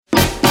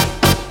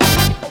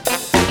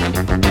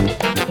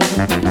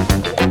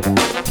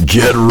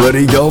Get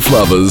ready, golf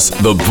lovers.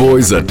 The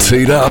boys are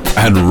teed up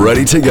and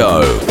ready to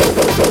go.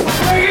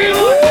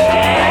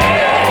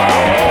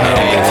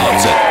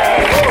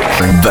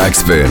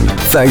 Backspin,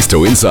 thanks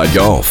to Inside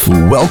Golf.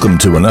 Welcome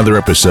to another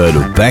episode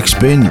of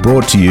Backspin,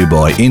 brought to you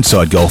by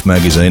Inside Golf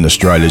Magazine,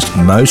 Australia's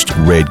most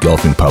read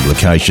golfing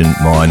publication.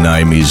 My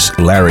name is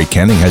Larry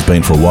Canning, has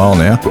been for a while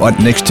now. Right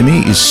next to me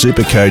is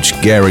Super Coach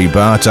Gary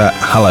Barter.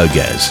 Hello,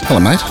 Gaz. Hello,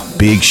 mate.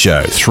 Big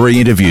show. 3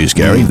 interviews,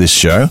 Gary, this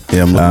show.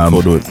 Yeah, I'm looking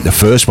forward to it. The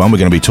first one, we're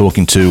going to be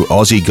talking to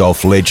Aussie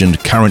golf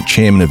legend, current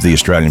chairman of the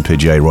Australian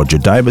PGA, Roger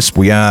Davis.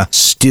 We are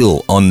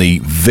still on the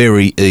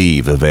very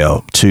eve of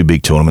our 2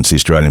 big tournaments, the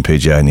Australian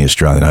PGA and the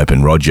Australian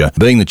Open. Roger,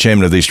 being the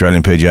chairman of the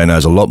Australian PGA,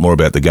 knows a lot more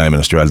about the game in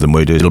Australia than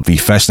we do. It'll be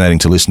fascinating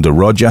to listen to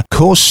Roger.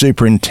 Course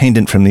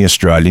superintendent from the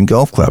Australian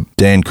Golf Club,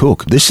 Dan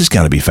Cook. This is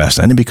going to be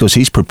fascinating because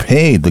he's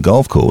prepared the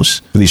golf course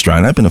for the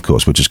Australian Open, of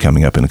course, which is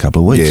coming up in a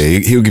couple of weeks. Yeah,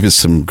 he'll give us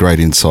some great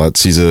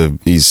insights.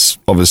 He's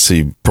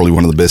obviously probably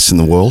one of the best in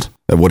the world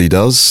at what he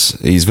does.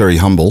 He's very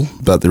humble,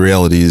 but the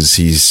reality is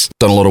he's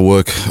done a lot of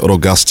work at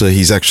Augusta.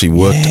 He's actually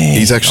worked.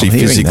 He's actually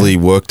physically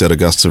worked at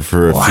Augusta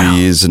for a few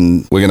years,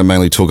 and we're going to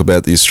mainly talk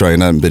about the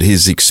Australian Open, but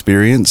his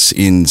experience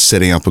in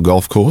setting up a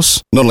golf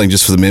course, not only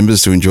just for the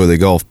members to enjoy their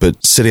golf,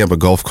 but setting up a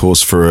golf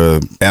course for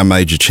our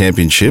major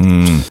championship.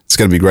 It's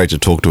going to be great to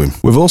talk to him.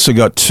 We've also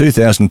got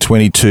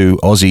 2022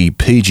 Aussie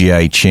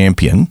PGA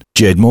champion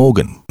Jed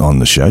Morgan on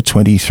the show.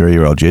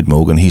 23-year-old Jed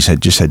Morgan. He's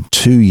just had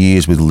 2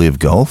 years with Live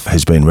Golf,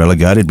 has been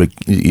relegated, but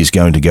is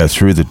going to go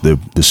through the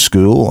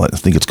school. I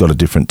think it's got a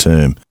different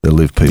term, the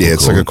Live people. Yeah,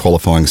 it's like a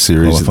qualifying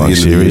series.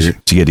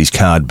 To get his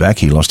card back.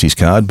 He lost his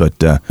card, but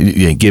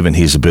given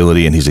his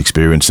ability and his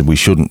experience,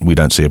 we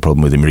don't see a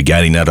problem with him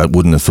regaining that. I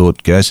wouldn't have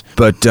thought, Gaz.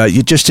 But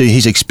just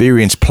his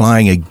experience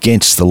playing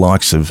against the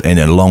likes of, and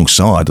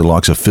alongside the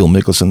likes of Phil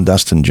Mickelson,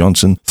 Dustin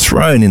Johnson,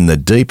 thrown in the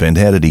deep end.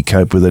 How did he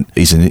cope with it?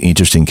 He's an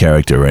interesting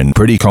character and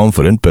pretty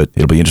confident, but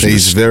it'll be interesting.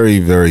 He's very,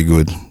 very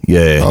good.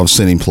 Yeah. I've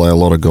seen him play a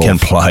lot of golf. Can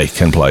play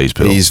his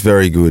pill. He's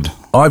very good.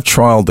 I've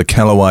trialled the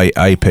Callaway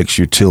Apex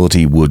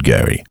Utility Wood,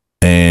 Gary.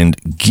 And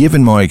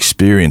given my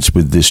experience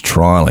with this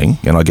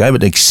trialling, and I gave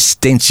it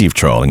extensive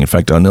trialling. In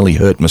fact, I nearly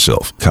hurt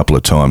myself a couple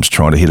of times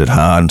trying to hit it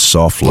hard,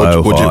 soft,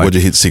 low, high. Would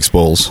you hit 6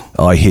 balls?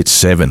 I hit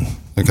 7.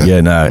 Okay.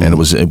 Yeah, no, and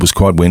it was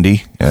quite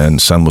windy, and the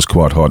sun was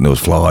quite hot, and there was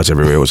flies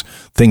everywhere. It was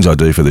things I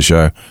do for the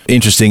show.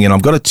 Interesting, and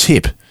I've got a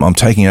tip. I'm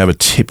taking over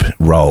tip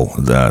role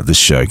this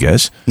show,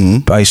 Gaz,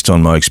 based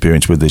on my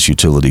experience with this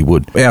utility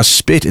wood. Our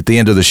spit at the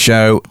end of the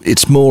show,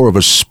 it's more of a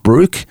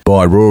spruik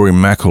by Rory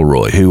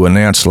McIlroy, who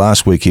announced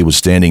last week he was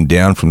standing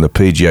down from the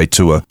PGA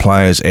Tour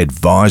Players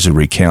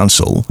Advisory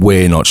Council.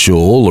 We're not sure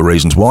all the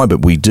reasons why,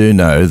 but we do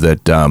know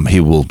that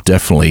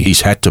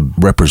he's had to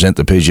represent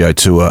the PGA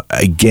Tour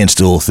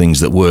against all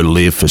things that were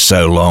Live for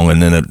so long,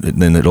 and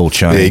then it all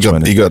changed. Yeah,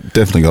 he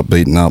definitely got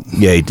beaten up.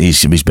 Yeah,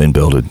 he's been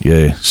belted.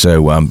 Yeah,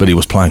 so but he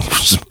was playing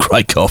some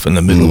great golf in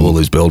the middle of all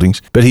these buildings.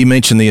 But he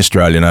mentioned the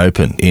Australian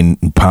Open in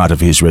part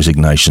of his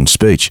resignation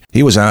speech.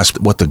 He was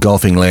asked what the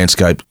golfing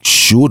landscape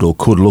should or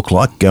could look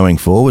like going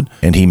forward,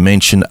 and he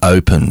mentioned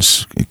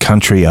opens,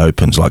 country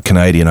opens like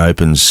Canadian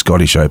Opens,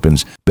 Scottish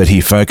Opens, but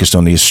he focused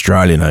on the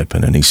Australian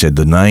Open, and he said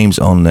the names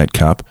on that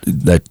cup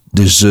that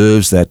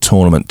deserves that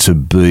tournament to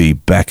be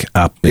back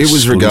up. It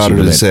was regarded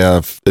as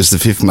the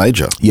 5th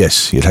major.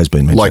 Yes, it has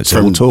been mentioned. Like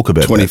so we'll talk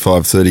about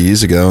 25, 30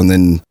 years ago. And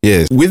then,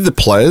 with the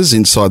players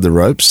inside the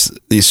ropes,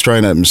 the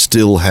Australian Open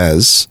still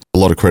has a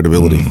lot of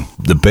credibility.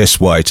 The best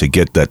way to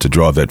get that, to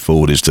drive that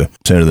forward, is to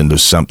turn it into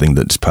something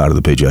that's part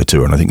of the PGA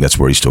Tour, and I think that's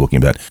what he's talking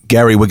about.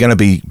 Gary, we're going to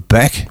be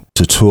back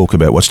to talk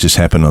about what's just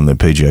happened on the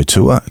PGA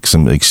Tour,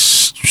 some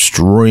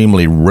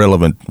extremely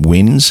relevant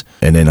wins,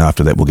 and then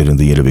after that we'll get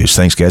into the interviews.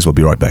 Thanks, Gaz. We'll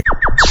be right back.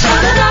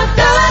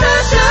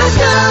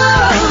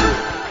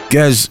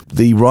 Gaz,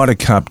 the Ryder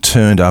Cup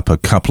turned up a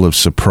couple of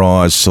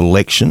surprise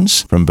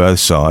selections from both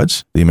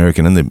sides, the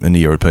American and the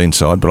European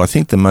side, but I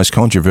think the most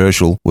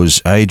controversial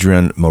was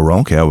Adrian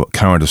Moronk, our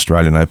current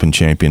Australian Open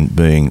champion,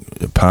 being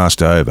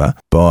passed over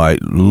by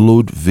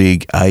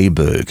Ludvig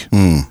Aberg,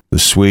 the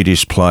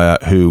Swedish player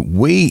who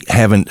we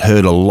haven't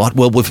heard a lot.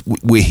 Well,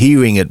 we're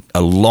hearing it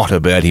a lot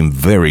about him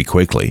very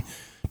quickly,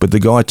 but the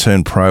guy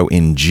turned pro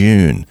in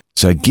June.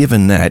 So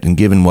given that, and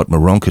given what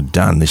Moronk had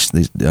done this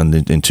in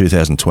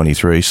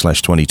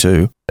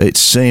 2023/22, it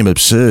seemed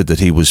absurd that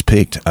he was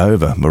picked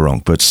over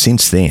Moronk. But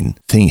since then,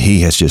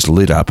 he has just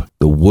lit up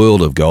the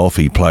world of golf.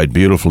 He played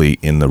beautifully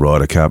in the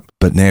Ryder Cup,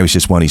 but now he's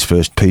just won his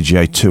first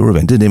PGA Tour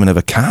event. Didn't even have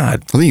a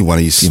card. I think he won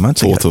his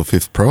 4th or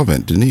 5th pro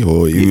event, didn't he?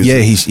 Or he was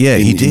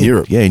he did. In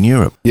Europe. Yeah, in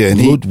Europe. Yeah,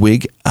 and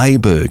Ludvig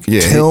Aberg.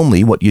 Yeah, Tell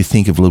me what you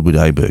think of Ludvig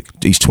Aberg.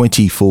 He's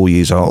 24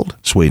 years old,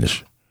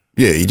 Swedish.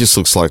 Yeah, he just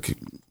looks like,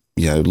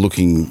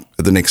 looking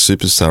at the next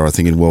superstar, I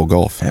think, in world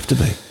golf. Have to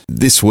be.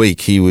 This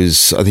week, he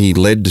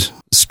led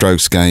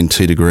strokes gained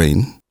tee to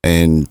green,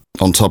 and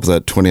on top of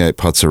that, 28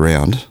 putts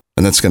around.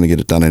 And that's going to get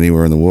it done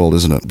anywhere in the world,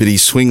 isn't it? But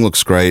his swing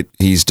looks great.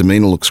 His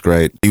demeanour looks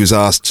great. He was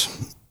asked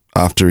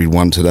after he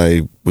won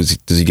today,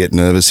 does he get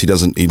nervous? He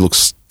doesn't. He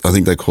looks, I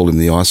think they call him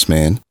the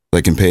Iceman.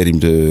 they compared him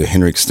to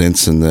Henrik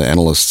Stenson, the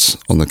analysts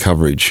on the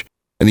coverage.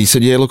 And he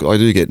said, yeah, look, I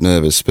do get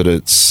nervous, but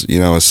it's,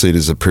 I see it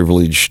as a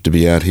privilege to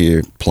be out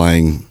here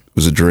playing. It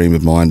was a dream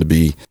of mine to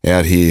be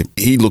out here.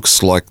 He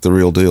looks like the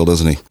real deal,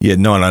 doesn't he? Yeah,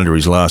 9 under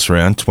his last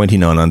round,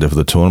 29 under for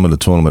the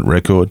tournament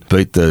record.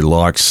 Beat the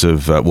likes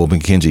of,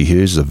 Mackenzie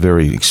Hughes, a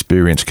very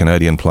experienced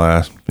Canadian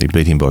player. He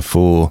beat him by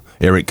 4.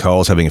 Eric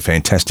Cole's having a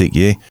fantastic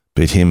year.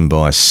 Beat him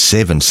by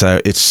 7.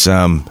 So it's...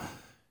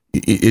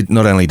 It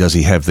not only does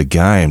he have the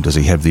game, does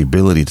he have the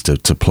ability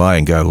to play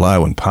and go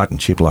low and putt and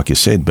chip, like you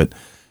said, but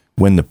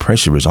when the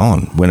pressure is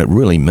on, when it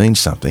really means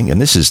something, and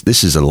this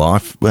is a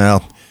life,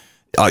 well,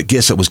 I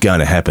guess it was going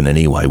to happen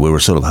anyway. We were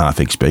sort of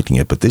half expecting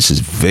it, but this is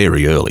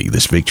very early,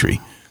 this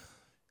victory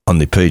on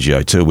the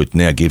PGA Tour, which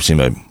now gives him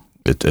a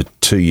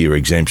 2-year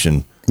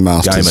exemption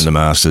Masters. Game in the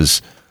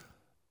Masters.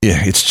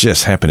 Yeah, it's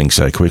just happening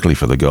so quickly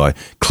for the guy.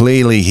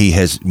 Clearly, he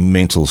has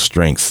mental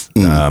strength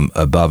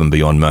above and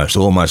beyond most,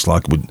 almost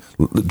like,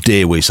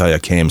 dare we say, a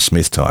Cam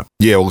Smith type.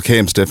 Yeah, well,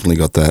 Cam's definitely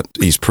got that.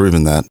 He's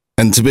proven that.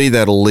 And to be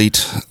that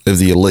elite of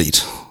the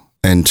elite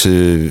and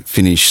to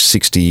finish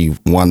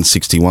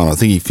 61-61, I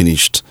think he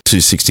finished 2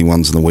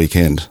 61s in the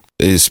weekend,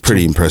 is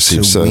pretty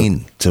impressive.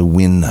 To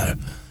win though.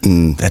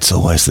 That's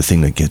always the thing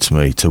that gets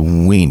me. To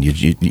win,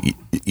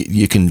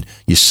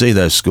 you see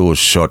those scores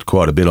shot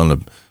quite a bit on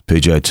the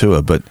PGA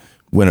Tour, but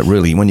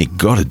when you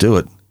got to do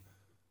it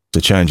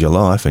to change your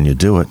life and you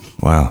do it,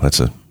 wow, that's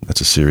a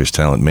serious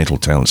talent, mental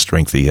talent,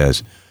 strength he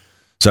has.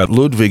 So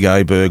Ludwig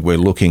Aberg, we're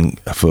looking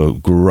for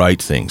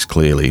great things,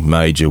 clearly,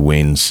 major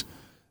wins.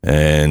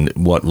 And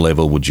what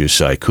level would you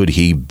say? Could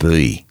he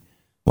be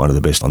one of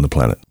the best on the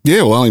planet?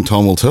 Yeah, well, in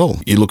time will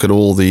tell. You look at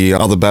all the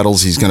other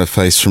battles he's going to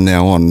face from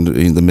now on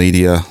in the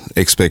media,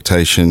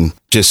 expectation,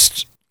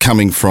 just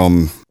coming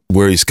from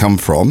where he's come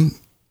from.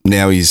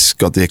 Now he's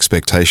got the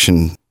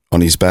expectation on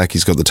his back.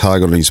 He's got the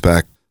target on his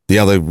back. The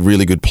other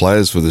really good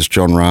players, whether it's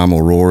John Rahm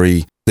or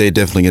Rory, they're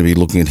definitely going to be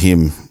looking at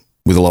him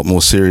with a lot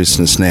more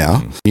seriousness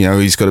now.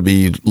 He's got to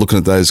be looking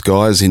at those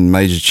guys in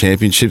major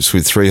championships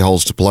with 3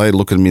 holes to play,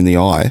 look at them in the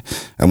eye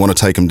and want to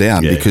take them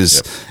down because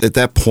at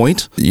that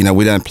point,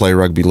 we don't play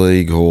rugby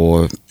league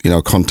or,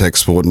 contact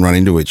sport and run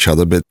into each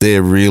other, but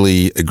they're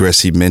really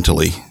aggressive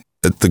mentally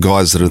at the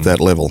guys that are at that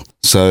level.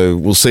 So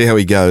we'll see how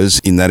he goes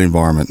in that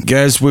environment.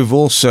 Gaz, we've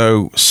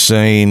also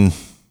seen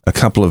a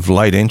couple of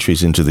late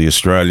entries into the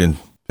Australian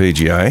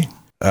PGA.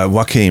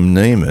 Joaquim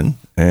Niemann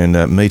and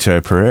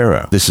Mito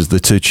Pereira. This is the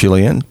 2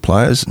 Chilean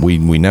players. We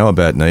know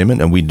about Niemann,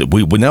 and we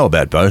know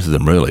about both of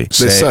them, really.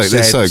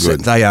 They're so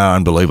good. They are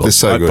unbelievable. They're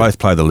so good. Both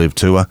play the Live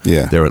Tour.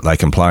 Yeah. They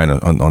can play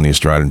on the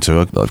Australian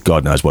Tour.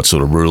 God knows what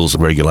sort of rules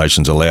and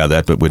regulations allow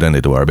that, but we don't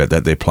need to worry about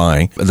that. They're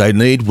playing. They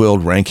need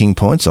world ranking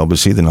points.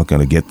 Obviously, they're not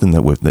going to get them.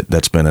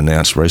 That's been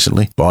announced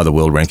recently by the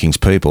world rankings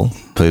people.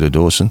 Peter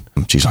Dawson.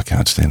 Jeez, I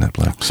can't stand that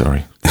bloke.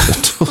 Sorry.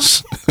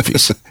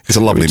 He's a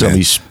lovely man.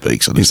 He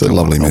speaks. He's a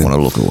lovely man. I want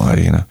to look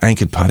away.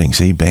 Anchored puttings.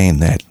 He banned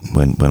that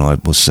when I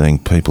was seeing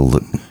people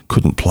that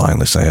couldn't play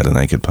unless they had an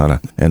anchored putter,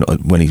 and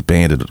when he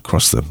banned it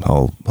across the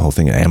whole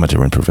thing,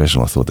 amateur and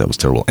professional, I thought that was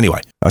terrible.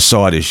 Anyway, a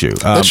side issue.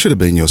 That should have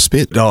been your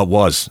spit. Oh, it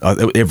was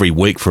every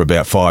week for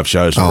about 5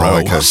 shows in a row.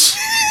 Okay.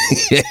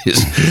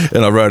 Yes,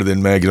 and I wrote it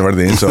in Mag, I wrote it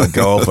in Inside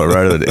Golf, I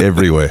wrote it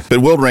everywhere. But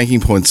world ranking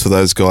points for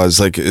those guys,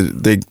 like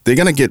they're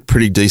going to get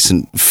pretty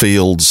decent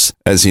fields,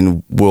 as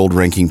in world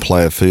ranking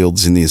player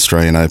fields in the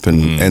Australian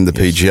Open and the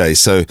PGA.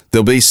 So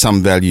there'll be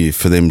some value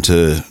for them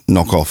to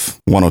knock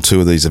off 1 or 2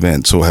 of these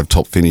events or have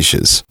top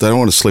finishes. They don't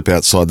want to slip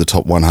outside the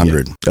top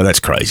 100. Yeah. Oh, that's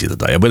crazy that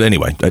they are. But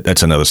anyway,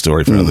 that's another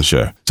story for another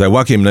show. So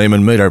Joaquim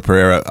Niemann, Mito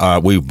Pereira,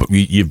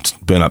 you've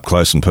been up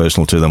close and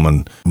personal to them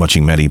and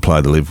watching Matty play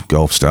the Live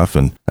Golf stuff,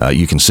 and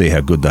you can see how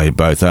good they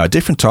both are.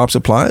 Different types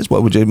of players.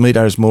 What would you?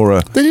 Mito's more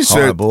a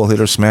higher ball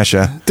hitter,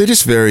 smasher. They're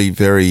just very,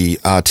 very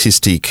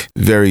artistic,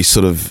 very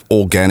sort of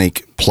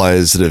organic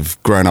players that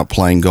have grown up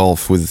playing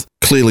golf with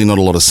clearly not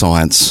a lot of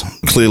science,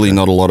 clearly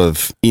not a lot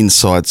of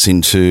insights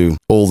into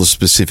all the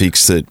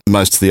specifics that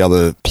most of the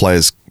other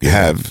players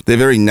have. They're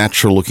very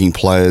natural-looking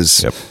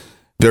players,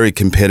 very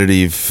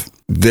competitive,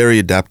 very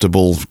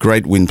adaptable,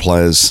 great win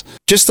players.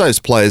 Just those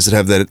players that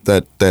have that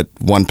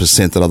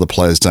 1% that other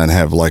players don't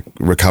have, like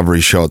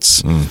recovery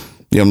shots.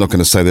 I'm not going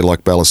to say they're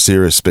like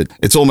Ballesteros, but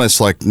it's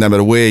almost like no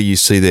matter where you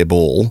see their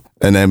ball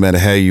and no matter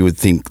how you would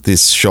think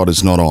this shot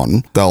is not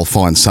on, they'll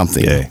find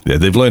something. Yeah,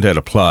 they've learned how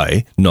to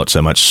play, not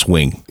so much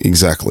swing.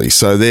 Exactly.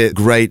 So they're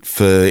great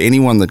for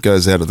anyone that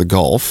goes out of the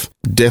golf.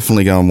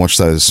 Definitely go and watch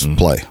those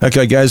play.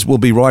 Okay, guys, we'll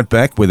be right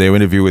back with our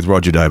interview with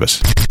Roger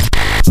Davis.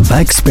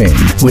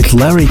 Backspin with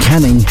Larry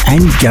Canning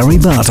and Gary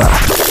Barter.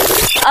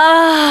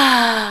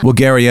 Well,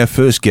 Gary, our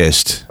first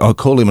guest, I'll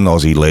call him an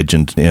Aussie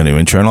legend in our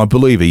intro, and I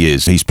believe he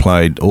is. He's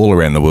played all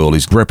around the world.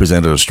 He's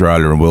represented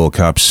Australia in World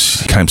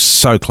Cups. He came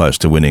so close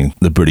to winning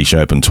the British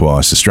Open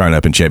twice, Australian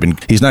Open champion.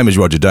 His name is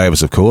Roger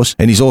Davis, of course,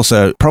 and he's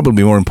also,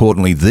 probably more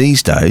importantly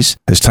these days,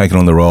 has taken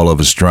on the role of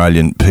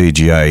Australian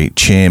PGA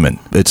chairman.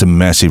 It's a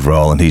massive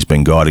role, and he's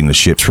been guiding the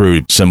ship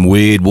through some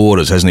weird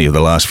waters, hasn't he, over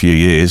the last few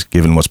years,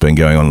 given what's been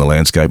going on in the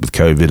landscape with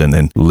COVID and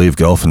then live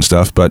golf and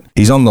stuff. But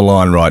he's on the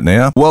line right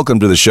now. Welcome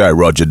to the show,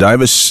 Roger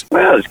Davis.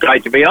 Well, it's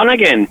great to be on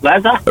again,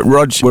 Lazar.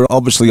 Rog, we're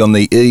obviously on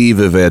the eve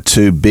of our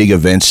two big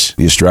events,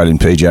 the Australian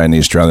PGA and the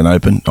Australian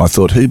Open. I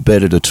thought, who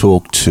better to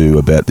talk to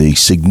about the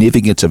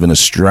significance of an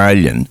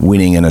Australian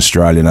winning an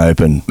Australian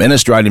Open, an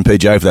Australian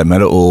PGA for that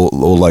matter,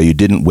 although you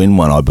didn't win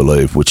one, I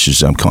believe, which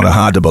is kind of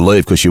hard to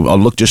believe because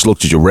just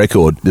looked at your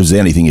record. It was the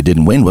only thing you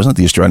didn't win, wasn't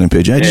it, the Australian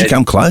PGA? Did you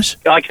come close?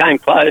 I came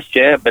close,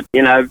 yeah, but,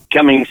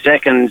 coming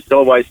second's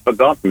always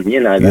forgotten,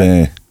 that.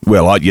 Yeah.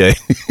 Well, yeah.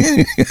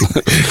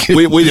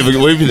 We've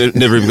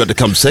never even got to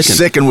come second.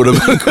 Second would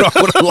have been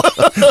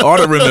I'd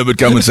have remembered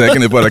coming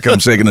second if I'd have come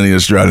second in the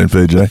Australian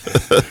PGA.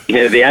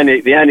 Yeah,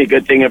 the only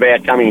good thing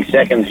about coming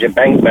second is your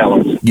bank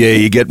balance. Yeah,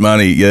 you get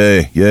money.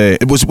 Yeah.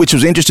 Which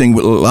was interesting.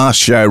 Last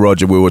show,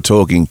 Roger, we were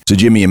talking to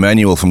Jimmy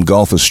Emanuel from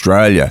Golf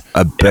Australia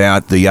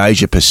about the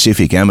Asia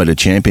Pacific Amateur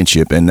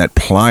Championship and that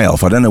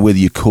playoff. I don't know whether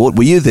you caught.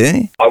 Were you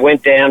there? I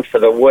went down for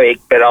the week,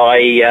 but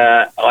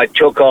I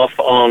took off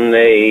on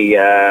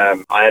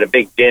I had a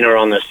big dinner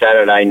on the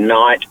Saturday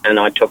night, and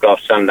I took off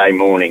Sunday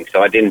morning,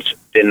 so I didn't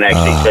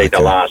actually see the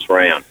last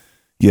round.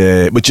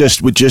 Yeah, with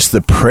just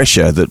the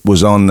pressure that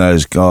was on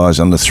those guys,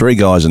 on the three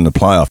guys in the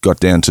playoff, got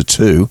down to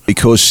two,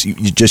 because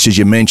just as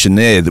you mentioned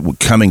there, that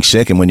coming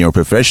second when you're a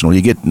professional,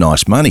 you get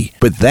nice money.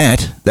 But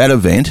that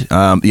event,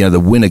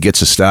 the winner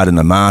gets a start in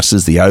the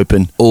Masters, the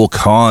Open, all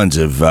kinds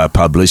of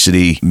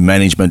publicity,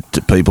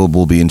 management people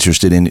will be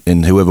interested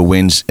in whoever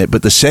wins.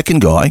 But the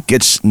second guy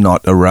gets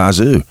not a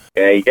razoo.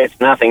 Yeah, he gets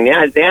nothing.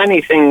 The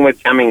only thing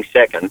with coming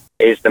second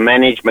is the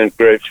management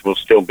groups will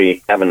still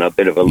be having a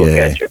bit of a look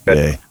at you.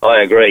 But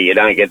I agree, you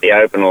don't get the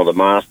Open or the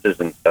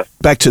Masters and stuff.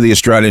 Back to the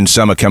Australian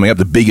summer coming up,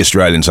 the big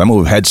Australian summer.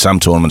 We've had some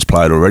tournaments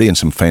played already and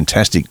some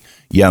fantastic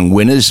young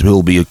winners who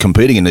will be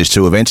competing in these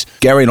two events.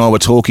 Gary and I were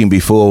talking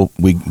before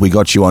we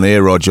got you on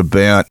air, Roger,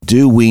 about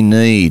do we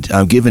need,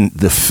 given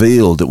the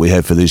field that we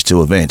have for these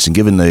two events and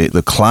given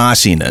the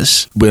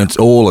classiness, when it's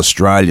all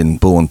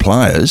Australian-born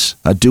players,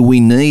 do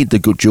we need the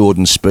good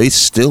Jordan Spieth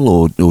still,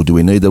 or do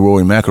we need the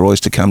Rory McIlroys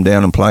to come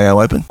down and play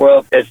our Open?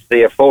 Well, it's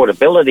the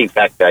affordability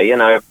factor.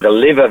 The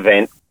live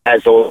event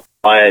has all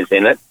players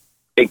in it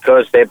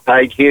because they're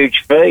paid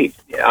huge fees.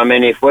 I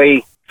mean, if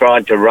we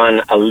tried to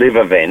run a live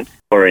event,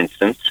 for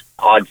instance,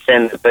 I'd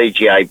send the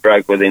PGA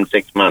broke within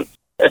 6 months.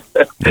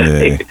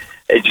 Yeah.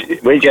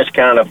 We just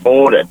can't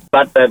afford it.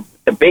 But the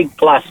big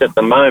plus at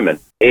the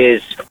moment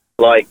is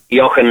like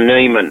Jochen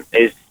Neiman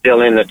is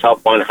still in the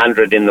top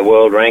 100 in the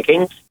world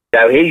rankings.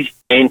 So he's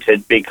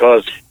entered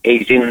because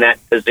he's in that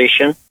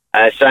position.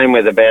 Same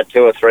with about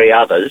 2 or 3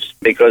 others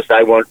because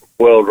they want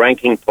world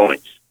ranking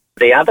points.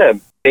 The other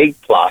big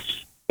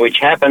plus, which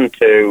happened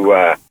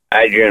to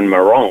Adrian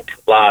Maronk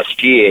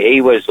last year,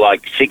 he was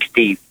like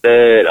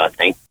 63rd, I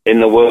think, in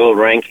the world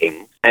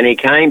rankings. And he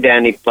came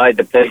down, he played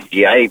the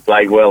PGA, he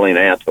played well in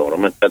our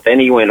tournament, but then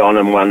he went on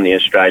and won the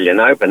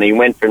Australian Open. He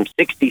went from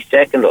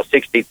 62nd or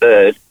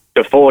 63rd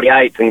to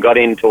 48th and got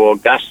into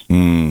Augusta.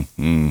 And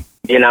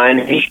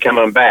he's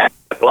coming back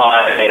to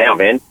play in our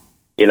event,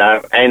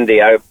 and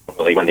the Open.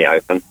 Well, he won the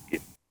Open.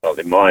 Well,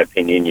 in my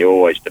opinion, you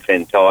always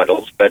defend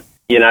titles, but,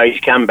 he's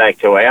come back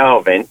to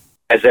our event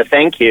as a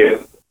thank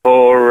you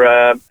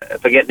for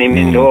getting him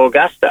into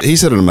Augusta.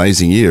 He's had an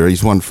amazing year.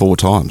 He's won 4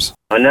 times.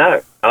 I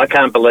know. I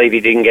can't believe he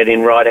didn't get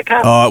in Ryder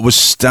Cup. Oh, it was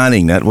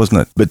stunning, that,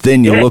 wasn't it? But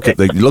then you look at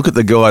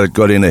the guy that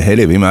got in ahead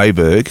of him,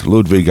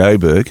 Ludwig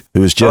Aberg,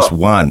 who has just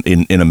won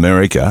in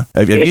America.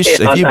 Have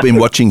you been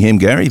watching him,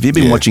 Gary? Have you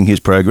been watching his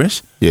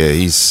progress? Yeah,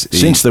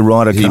 since the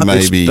Ryder Cup,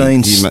 it's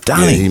been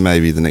stunning. He may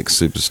be the next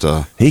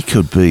superstar. He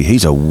could be.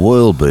 He's a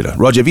world beater.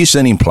 Roger, have you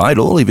seen him play at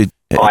all?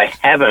 I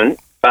haven't,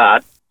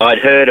 but I'd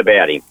heard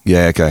about him.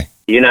 Yeah, okay.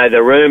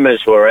 The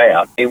rumours were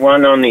out. He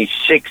won on his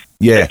 6th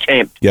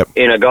attempt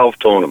in a golf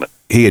tournament.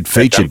 He had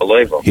featured.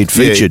 He'd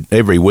featured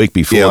every week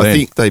before. Yeah, then. I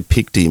think they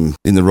picked him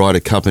in the Ryder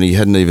Cup, and he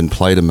hadn't even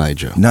played a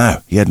major.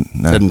 No, he hadn't.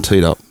 No. Hadn't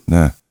teed up.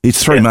 No,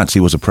 it's 3 months. He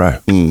was a pro.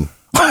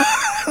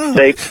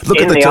 See,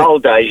 in the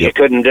old days, you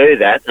couldn't do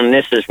that, and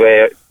this is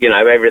where,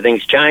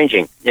 everything's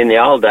changing. In the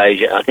old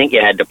days, I think you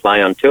had to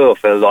play on tour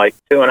for like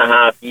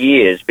 2.5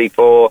 years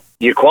before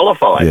you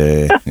qualified.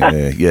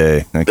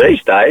 Yeah. Okay.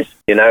 These days,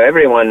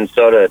 everyone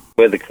sort of,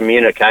 with the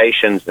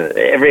communications,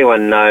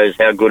 everyone knows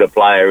how good a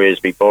player is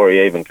before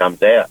he even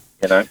comes out,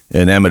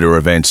 And amateur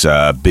events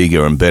are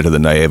bigger and better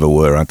than they ever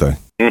were, aren't they?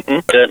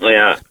 Certainly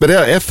are. But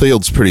our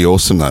field's pretty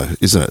awesome, though,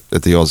 isn't it,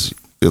 at the Aussie?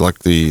 Like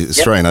the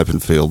Australian Open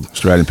field.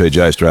 Australian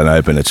PGA, Australian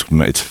Open, it's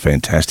a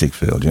fantastic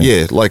field.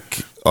 Yeah, like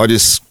I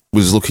just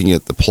was looking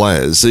at the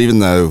players,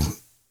 even though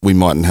we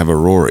mightn't have a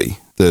Rory,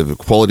 the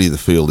quality of the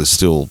field is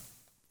still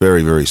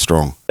Very, very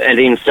strong. And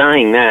in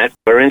saying that,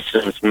 for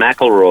instance,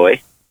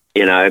 McIlroy,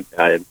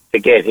 to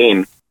get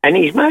him, and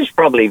he's most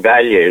probably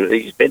valued,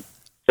 he's a bit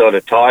sort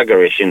of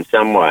Tigerish in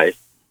some ways,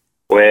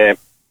 where,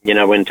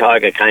 when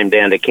Tiger came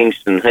down to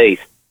Kingston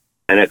Heath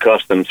and it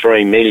cost them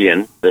 $3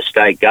 million, the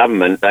state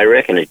government, they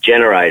reckon it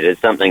generated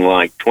something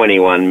like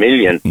 $21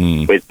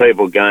 million with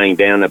people going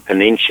down the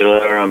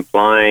peninsula and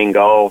playing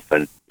golf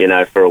and,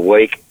 for a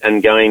week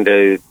and going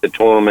to the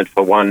tournament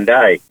for one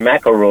day.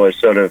 McIlroy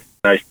sort of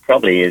most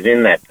probably is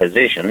in that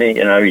position.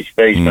 His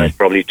fees most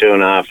probably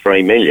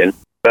 $2.5–3 million.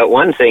 But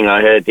one thing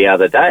I heard the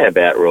other day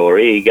about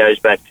Rory, he goes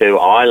back to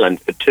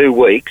Ireland for 2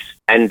 weeks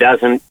and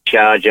doesn't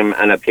charge him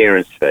an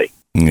appearance fee.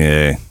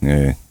 Yeah.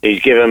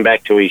 He's given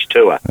back to his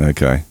tour.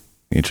 Okay.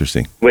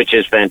 Interesting. Which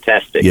is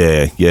fantastic.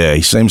 Yeah.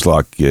 He seems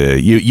like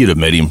you'd have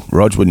met him,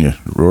 Rog, wouldn't you,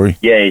 Rory?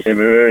 Yeah, he's a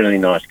really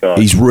nice guy.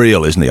 He's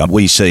real, isn't he?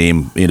 We see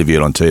him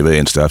interviewed on TV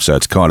and stuff, so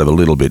it's kind of a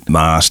little bit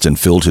masked and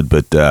filtered,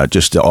 but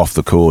just off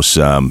the course,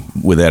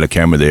 without a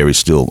camera there, he's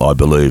still, I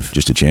believe,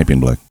 just a champion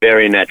bloke.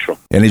 Very natural.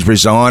 And he's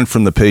resigned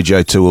from the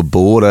PGA Tour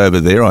board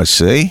over there, I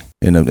see,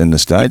 in the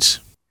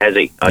States. Has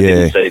he? I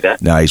didn't see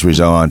that. No, he's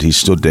resigned. He's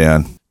stood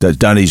down,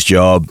 done his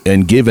job,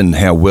 and given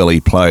how well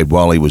he played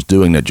while he was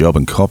doing that job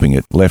and copying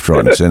it left,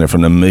 right and centre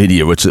from the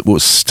media, which it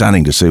was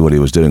stunning to see what he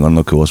was doing on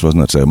the course,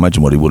 wasn't it? So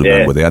imagine what he would have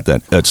done without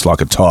that. It's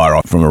like a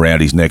tyre from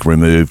around his neck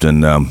removed,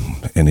 and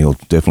he'll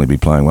definitely be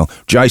playing well.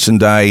 Jason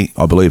Day,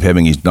 I believe,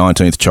 having his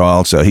 19th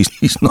child, so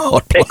he's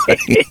not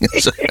playing.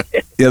 So,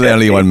 you're the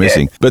only one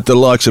missing. But the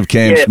likes of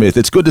Cam Smith,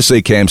 it's good to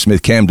see Cam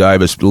Smith, Cam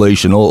Davis,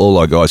 Leash, and all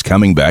our guys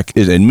coming back.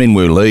 And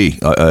Minwoo Lee,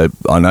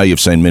 I know you've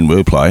seen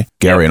Minwoo play.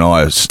 Gary and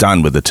I are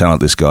stunned with the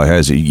talent this guy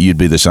has. You'd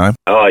be the same?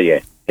 Oh,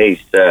 yeah.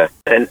 He's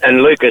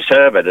and Lucas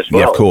Herbert as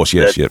well. Yeah, of course,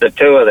 yes. The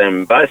two of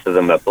them, both of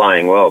them are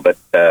playing well, but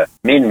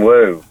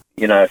Minwoo,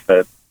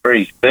 for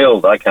his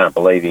build, I can't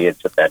believe he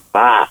hits it that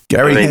far.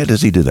 Gary, how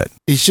does he do that?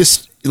 He's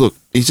just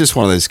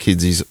one of those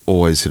kids, he's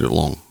always hit it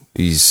long.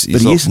 But he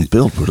isn't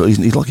built,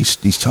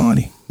 he's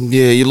tiny.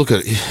 Yeah, you look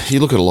at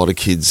a lot of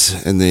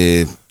kids, and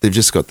they've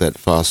just got that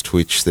fast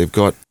twitch. They've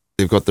got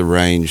the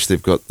range,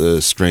 they've got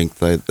the strength,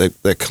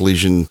 that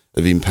collision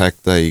of impact.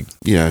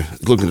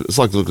 It's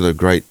like looking at a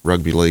great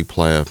rugby league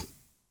player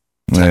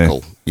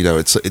tackle. Yeah.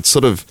 It's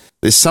sort of,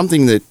 there's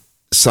something that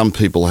some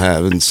people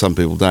have and some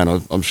people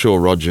don't. I'm sure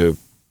Roger,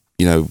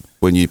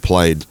 when we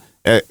played,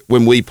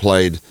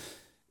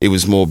 it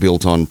was more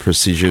built on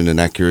precision and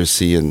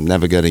accuracy and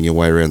navigating your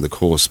way around the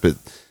course. But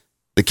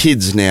the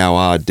kids now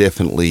are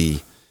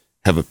definitely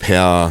have a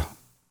power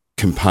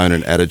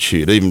component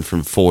attitude, even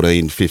from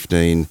 14,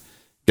 15,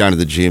 going to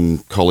the gym,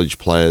 college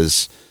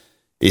players.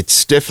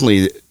 It's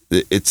definitely,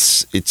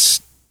 it's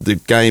the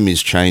game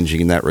is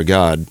changing in that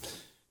regard.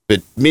 But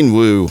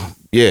Minwoo,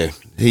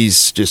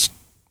 he's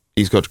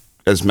got,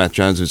 as Matt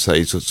Jones would say,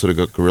 he's sort of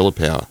got gorilla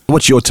power.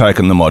 What's your take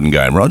on the modern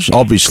game, Rog?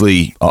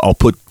 Obviously, I'll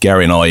put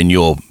Gary and I in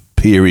your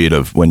period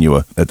of when you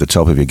were at the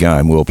top of your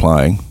game. We were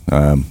playing.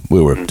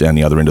 We were down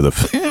the other end of the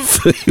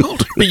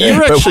field. But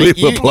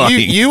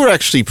you were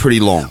actually pretty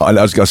long. I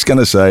was going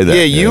to say that.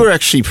 Yeah, you were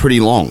actually pretty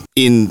long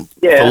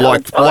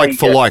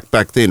for like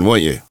back then,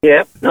 weren't you?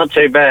 Yeah, not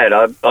too bad.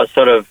 I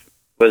sort of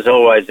was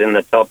always in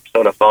the top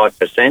sort of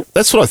 5%.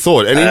 That's what I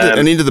thought,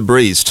 and into the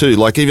breeze too.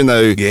 Like, even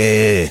though,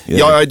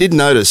 I did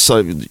notice.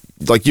 So,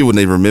 like, you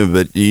wouldn't even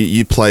remember, but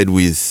you played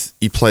with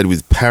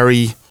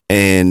Parry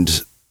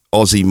and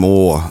Ozzie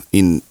Moore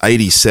in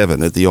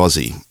 '87 at the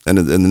Aussie, and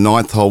the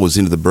ninth hole was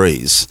into the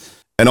breeze.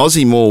 And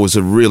Ozzie Moore was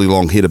a really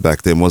long hitter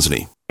back then, wasn't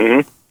he?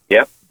 Mm-hmm.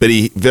 Yep. But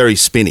he very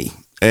spinny,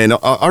 and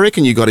I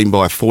reckon you got him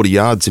by 40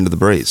 yards into the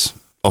breeze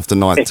off the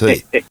ninth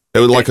tee. It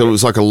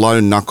was like a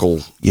low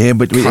knuckle. Yeah,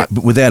 but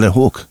without a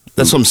hook.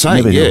 That's what I'm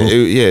saying.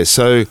 Yeah.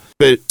 So,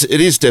 but it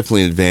is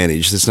definitely an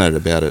advantage. There's no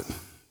doubt about it.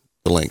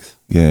 The length.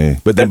 Yeah,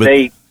 but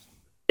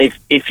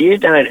if you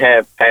don't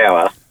have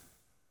power,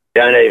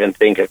 don't even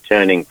think of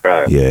turning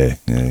pro. Yeah.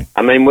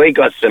 I mean, we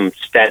got some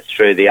stats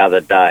through the other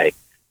day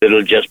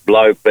that'll just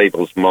blow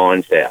people's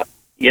minds out.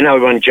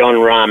 When John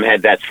Rahm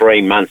had that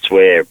 3 months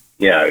where,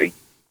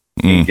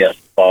 he just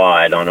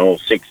fired on all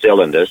 6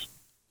 cylinders,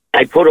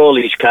 they put all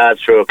his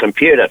cards through a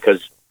computer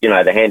because,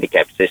 the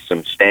handicap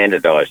system's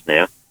standardised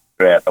now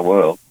throughout the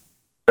world.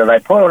 So they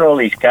put all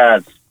these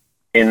cards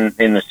in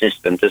the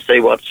system to see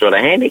what sort of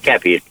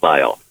handicap he'd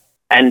play off.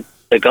 And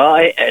the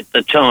guy at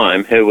the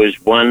time who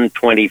was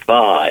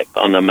 125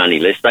 on the money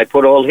list, they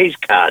put all his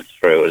cards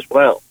through as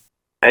well.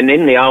 And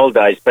in the old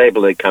days,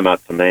 people would come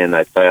up to me and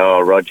they'd say,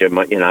 "Oh, Roger,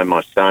 my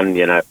son,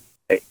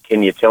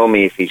 can you tell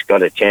me if he's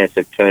got a chance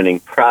of turning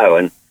pro?"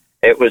 And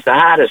it was the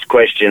hardest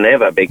question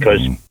ever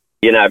because,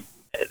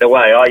 the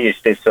way I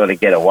used to sort of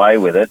get away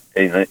with it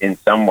in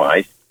some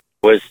ways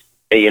was,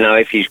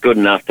 if he's good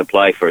enough to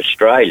play for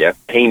Australia,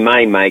 he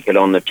may make it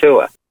on the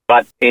tour.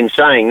 But in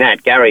saying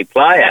that, Gary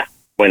Player,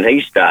 when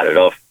he started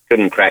off,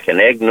 couldn't crack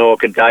an egg, nor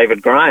could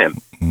David Graham.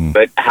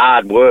 But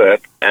hard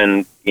work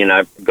and,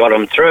 got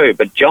him through.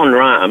 But John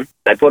Rahm,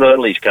 they put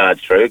all these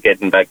cards through,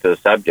 getting back to the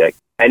subject,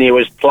 and he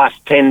was plus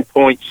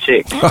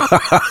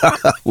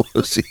 10.6.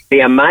 Was he? The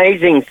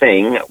amazing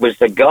thing was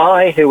the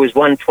guy who was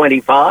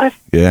 125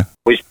 Yeah.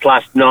 was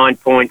plus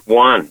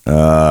 9.1.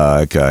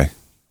 Okay.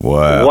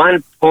 Wow.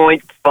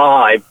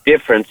 1.5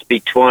 difference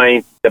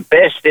between the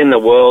best in the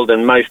world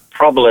and most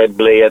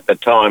probably at the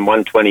time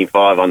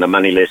 125 on the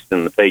money list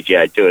in the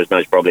PGA Tour is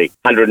most probably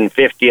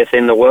 150th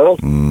in the world,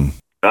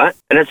 right?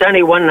 And it's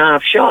only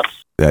 1.5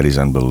 shots. That is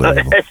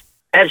unbelievable. It's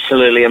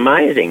absolutely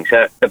amazing.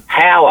 So the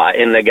power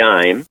in the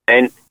game,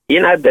 and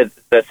you know the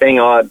thing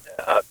I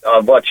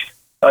watch,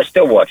 I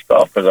still watch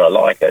golf because I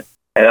like it,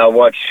 and I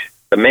watch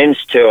the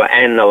men's tour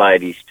and the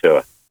ladies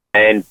tour,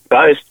 and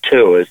both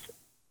tours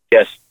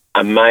just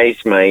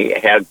amaze me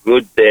how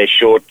good their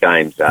short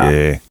games are.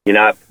 Yeah. You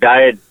know,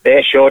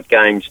 their short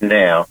games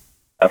now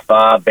are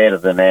far better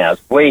than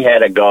ours. We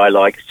had a guy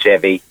like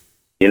Seve,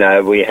 you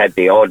know, we had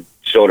the odd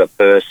sort of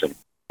person,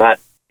 but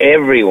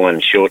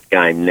everyone's short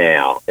game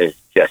now is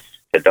just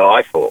to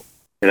die for,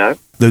 you know.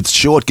 The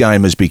short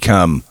game has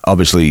become,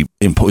 obviously,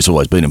 it's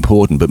always been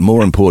important, but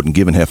more important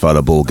given how far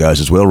the ball goes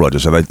as well, Roger.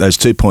 So those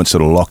 2 points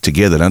sort of lock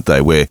together, don't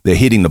they, where they're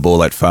hitting the ball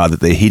that far that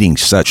they're hitting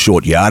such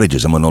short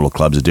yardages. I mean, all the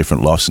clubs are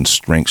different loss and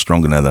strength,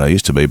 stronger now than they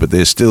used to be, but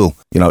they're still,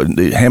 you know,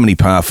 how many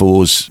par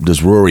fours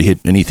does Rory hit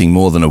anything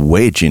more than a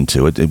wedge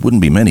into it? It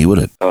wouldn't be many, would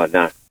it? Oh,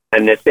 no.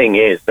 And the thing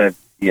is that,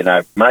 you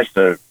know, most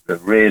of the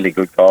really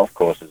good golf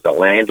courses are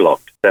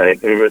landlocked. So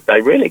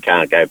they really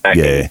can't go back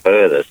any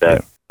further.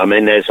 So, I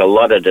mean, there's a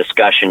lot of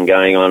discussion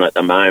going on at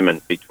the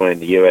moment between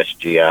the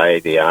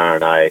USGA, the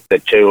R&A, the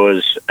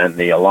tours and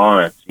the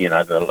Alliance, you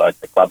know, the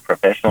club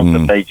professionals, the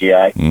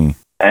PGA,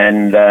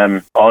 and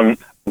on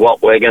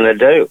what we're going to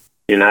do,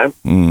 you know.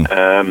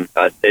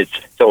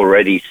 It's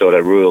already sort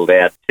of ruled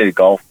out 2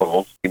 golf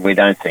balls. We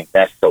don't think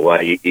that's the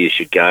way you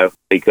should go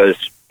because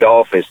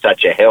golf is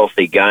such a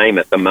healthy game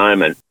at the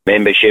moment.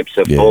 Memberships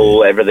are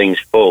full, everything's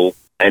full,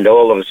 and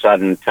all of a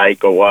sudden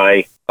take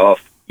away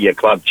off your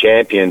club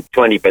champion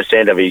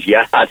 20% of his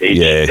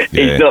yardage.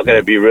 He's not going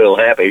to be real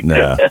happy.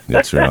 No,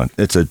 that's right.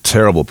 It's a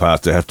terrible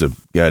path to have to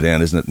go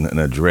down, isn't it, and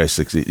address.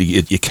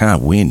 You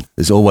can't win.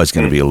 There's always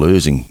going to be a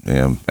losing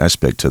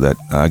aspect to that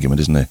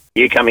argument, isn't there?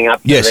 You coming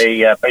up to the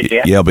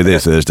PGA? Yeah, I'll be there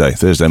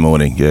Thursday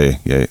morning, yeah.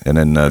 And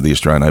then the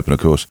Australian Open, of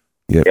course.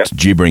 Yep. It's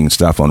gibbering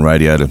stuff on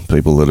radio to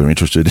people that are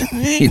interested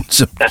in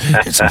some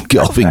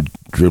golfing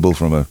dribble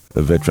from a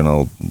veteran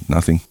old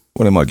nothing.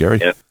 What am I, Gary?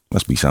 Yep.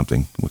 Must be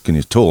something. What can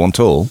you? I'm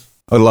tall.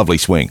 A lovely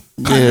swing.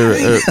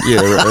 Yeah,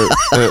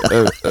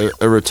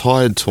 a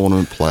retired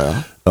tournament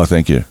player. Oh,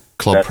 thank you.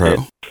 Club That's pro. it.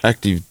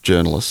 Active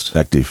journalist.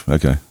 Active,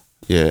 okay.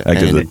 Yeah,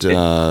 Active.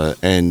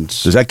 and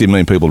Does active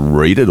mean people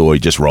read it or you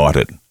just write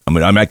it? I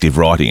mean, I'm active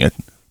writing it.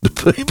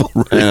 The people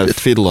read and a it.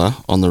 fiddler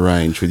on the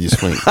range with your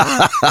swing.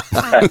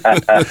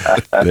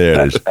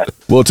 There it is.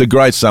 Well, it's a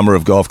great summer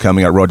of golf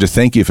coming up, Roger.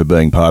 Thank you for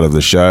being part of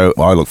the show.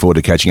 I look forward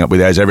to catching up with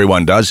you, as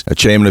everyone does, a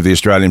chairman of the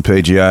Australian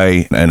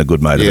PGA and a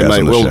good mate of ours mate,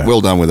 on the show.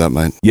 well done with that,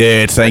 mate.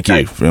 Yeah, thank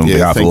you. On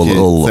behalf of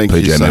all the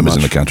PGA members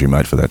in the country,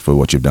 mate, for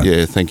what you've done.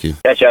 Yeah, thank you.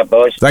 Catch up,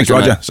 boys. Thanks,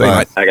 Roger. mate. See you,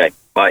 Bye. mate. Okay,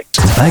 bye.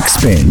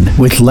 Backspin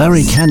with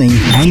Larry Canning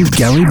and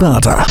Gary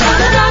Barter.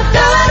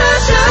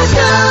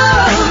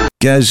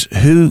 Gaz,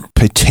 who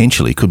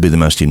potentially could be the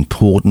most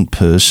important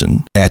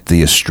person at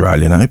the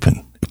Australian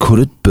Open? Could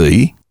it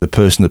be the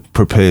person that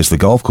prepares the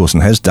golf course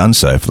and has done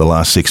so for the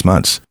last 6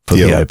 months for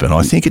the Open?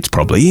 I think it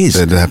probably is.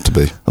 It'd have to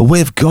be.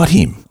 We've got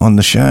him on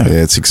the show.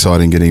 Yeah, it's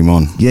exciting getting him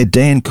on. Yeah,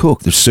 Dan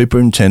Cook, the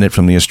superintendent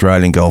from the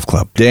Australian Golf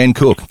Club. Dan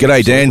Cook.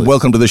 G'day, Dan.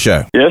 Welcome to the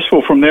show. Yes,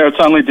 well, from there it's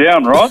only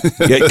down, right?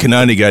 Yeah, it can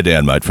only go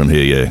down, mate, from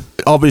here, yeah.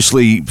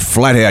 Obviously,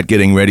 flat out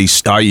getting ready.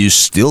 Are you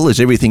still? Is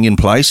everything in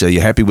place? Are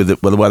you happy with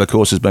the way the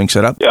course is being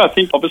set up? Yeah, I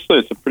think obviously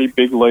it's a pretty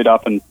big lead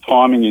up and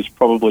timing is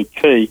probably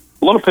key.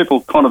 A lot of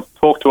people kind of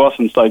talk to us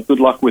and say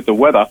good luck with the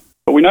weather,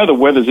 but we know the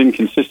weather's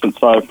inconsistent.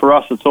 So for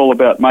us, it's all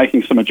about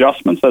making some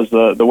adjustments as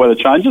the weather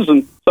changes.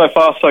 And so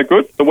far, so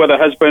good. The weather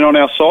has been on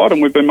our side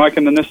and we've been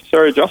making the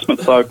necessary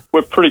adjustments. So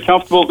we're pretty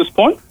comfortable at this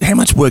point. How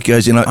much work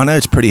goes in? I know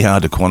it's pretty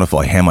hard to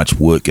quantify how much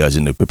work goes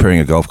into preparing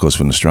a golf course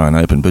for an Australian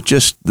Open, but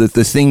just the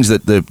things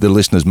that the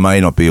listeners may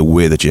not be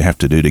aware that you have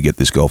to do to get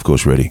this golf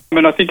course ready. I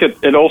mean, I think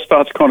it all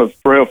starts kind of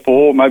 3 or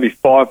 4, maybe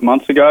 5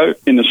 months ago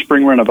in the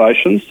spring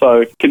renovations.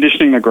 So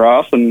conditioning the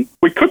grass, and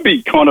we could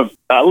be kind of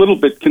a little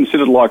bit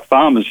considered like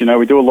farmers. You know,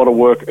 we do a lot of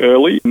work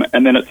early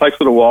and then it takes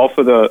a little while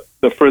for the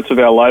fruits of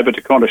our labour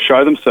to kind of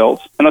show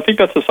themselves. And I think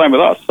that's the same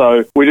with us.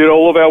 So we did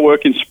all of our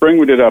work in spring.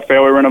 We did our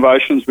fairway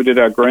renovations. We did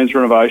our greens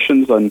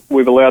renovations, and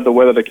we've allowed the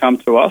weather to come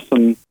to us.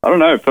 And I don't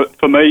know,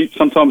 for me,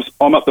 sometimes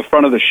I'm up the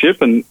front of the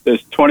ship and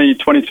there's 20,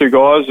 22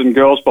 guys and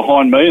girls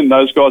behind me, and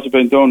those guys have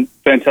been doing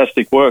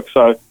fantastic work.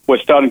 So we're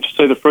starting to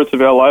see the fruits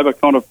of our labour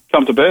kind of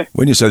come to bear.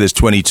 When you say there's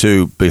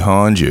 22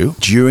 behind you,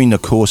 during the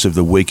course of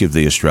the week of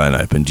the Australian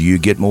Open, do you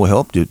get more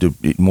help? Do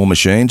more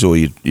machines, or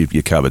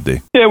you're covered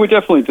there? Yeah, we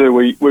definitely do.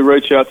 We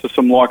reach out to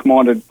some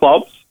like-minded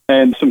clubs,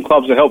 and some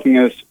clubs are helping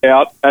us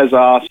out, as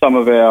are some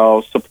of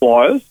our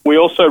suppliers. We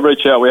also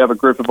reach out. We have a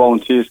group of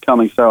volunteers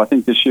coming. So I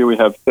think this year we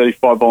have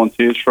 35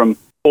 volunteers from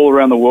all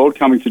around the world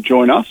coming to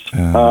join us.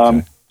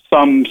 Okay.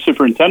 some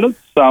superintendents,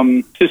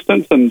 some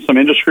assistants, and some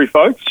industry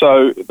folks.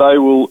 So they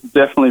will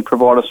definitely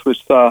provide us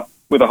with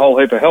a whole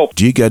heap of help.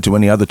 Do you go to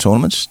any other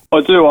tournaments?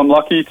 I do. I'm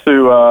lucky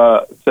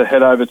to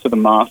head over to the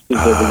Masters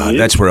every year.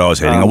 That's where I was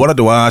heading. I wanted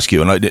to ask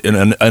you,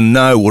 and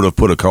no would have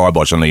put a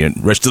kibosh on the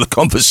rest of the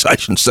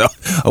conversation, so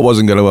I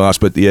wasn't going to ask.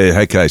 But yeah,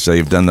 okay, so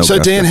you've done the... So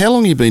Dan, how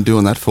long have you been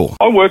doing that for?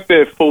 I worked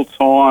there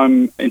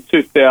full-time in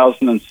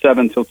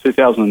 2007 till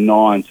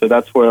 2009, so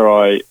that's where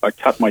I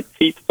cut my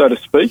teeth, so to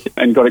speak,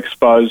 and got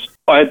exposed.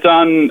 I had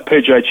done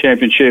PGA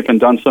Championship and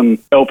done some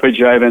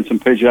LPGA events and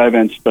PGA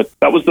events, but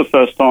that was the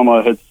first time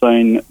I had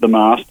seen the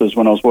Masters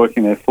when I was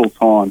working there full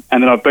time.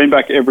 And then I've been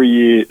back every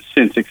year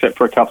since, except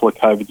for a couple of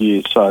COVID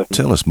years. So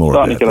tell us more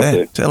about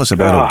that. Tell us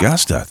about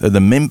Augusta. The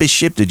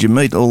membership. Did you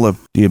meet all the?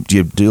 Do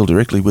you deal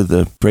directly with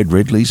the Fred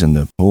Ridleys and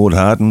the Howard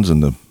Hardens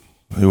and the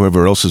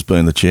whoever else has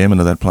been the chairman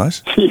of that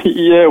place?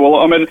 Yeah, well,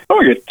 I mean, I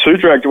don't get too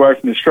dragged away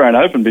from the Australian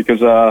Open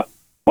because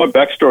my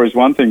backstory is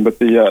one thing, but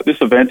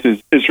this event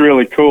is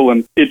really cool,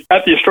 and it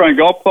at the Australian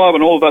Golf Club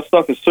and all of that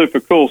stuff is super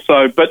cool.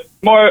 So, but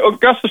my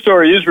Augusta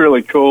story is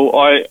really cool.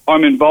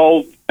 I'm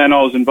involved, and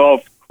I was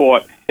involved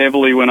quite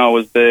heavily when I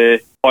was there.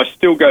 I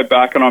still go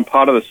back, and I'm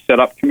part of the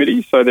setup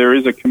committee. So there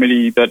is a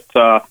committee that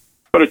got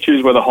to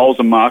choose where the holes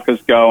and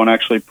markers go and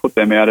actually put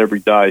them out every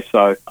day.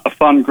 So a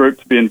fun group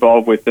to be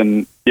involved with,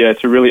 and yeah,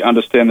 to really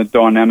understand the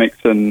dynamics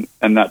and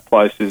that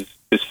place is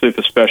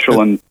super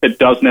special, and it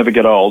does never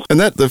get old. And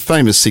that the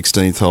famous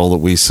 16th hole that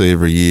we see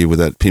every year with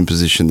that pin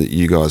position that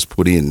you guys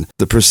put in,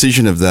 the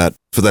precision of that,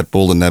 for that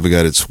ball to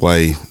navigate its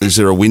way, is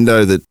there a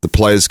window that the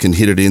players can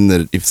hit it in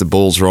that if the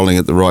ball's rolling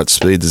at the right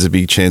speed, there's a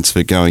big chance of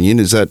it going in?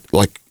 Is that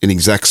like an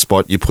exact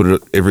spot you put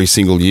it every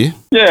single year?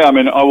 Yeah, I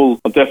mean, I'll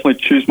definitely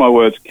choose my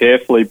words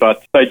carefully,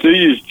 but they do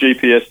use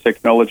GPS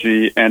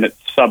technology, and it's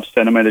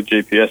sub-centimetre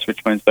GPS,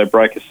 which means they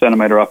break a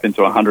centimetre up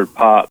into 100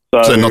 parts.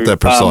 So not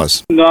that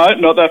precise? No,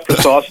 not that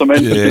precise. I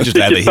mean, yeah, just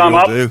stick your thumb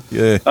up,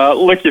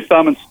 lick your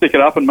thumb and stick it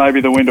up, and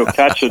maybe the wind will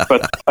catch it.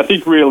 But I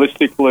think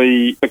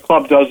realistically, the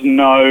club does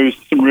know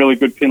some really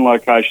good pin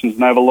locations,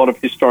 and they have a lot of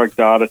historic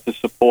data to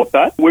support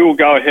that. We will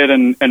go ahead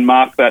and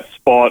mark that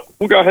spot.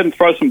 We'll go ahead and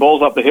throw some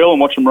balls up the hill and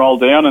watch them roll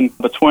down, and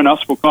between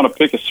us, we'll kind of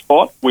pick a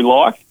spot we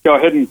like, go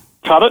ahead and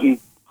cut it and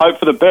hope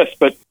for the best.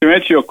 But to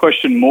answer your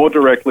question more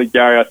directly,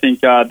 Gary, I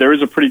think there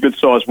is a pretty good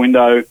size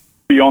window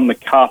beyond the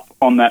cup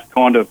on that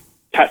kind of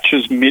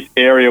catcher's mitt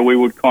area, we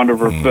would kind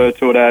of refer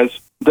to it as,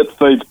 that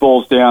feeds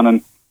balls down,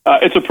 and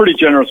it's a pretty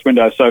generous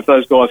window, so if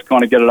those guys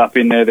kind of get it up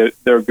in there,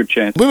 they're a good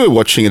chance. We were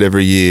watching it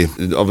every year.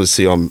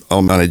 Obviously, I'm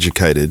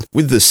uneducated.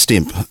 With the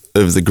stimp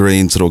of the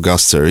greens at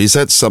Augusta, is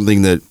that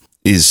something that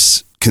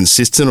is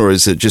consistent, or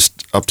is it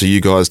just up to you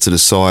guys to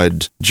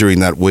decide during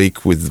that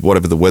week with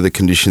whatever the weather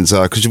conditions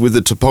are? Because with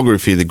the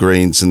topography of the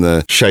greens and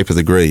the shape of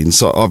the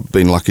greens, I've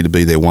been lucky to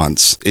be there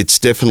once. It's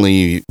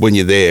definitely, when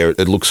you're there,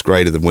 it looks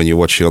greater than when you're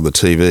watching on the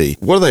TV.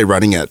 What are they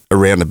running at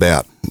around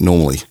about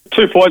normally?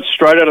 2 points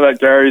straight out of that,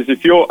 Gary, is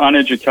if you're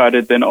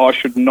uneducated, then I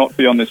should not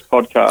be on this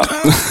podcast.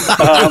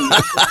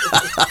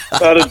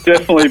 That'd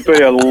definitely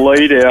be a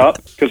lead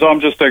out, because I'm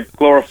just a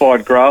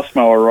glorified grass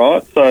mower,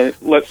 right? So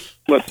let's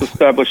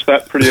establish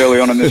that pretty early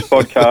on in this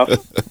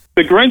podcast.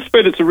 The green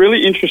speed, it's a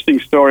really interesting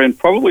story, and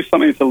probably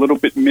something that's a little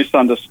bit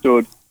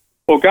misunderstood.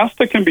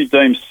 Augusta can be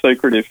deemed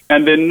secretive,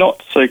 and they're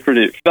not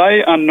secretive.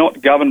 They are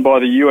not governed by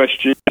the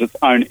USG as its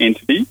own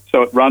entity,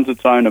 so it runs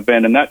its own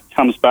event, and that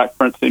comes back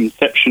from its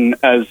inception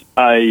as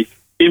a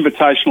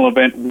invitational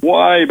event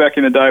way back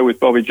in the day with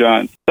Bobby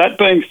Jones. That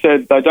being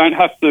said, they don't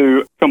have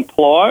to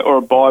comply or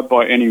abide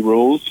by any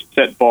rules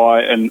set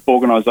by an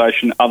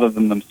organisation other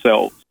than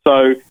themselves.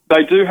 So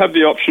they do have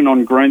the option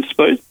on green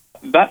speed.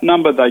 That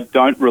number they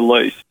don't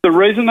release. The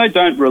reason they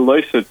don't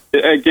release it,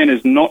 again,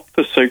 is not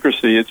for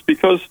secrecy. It's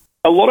because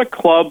a lot of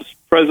clubs,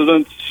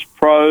 presidents,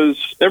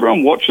 pros,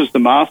 everyone watches the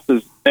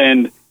Masters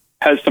and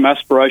has some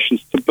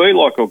aspirations to be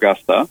like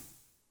Augusta,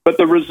 but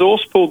the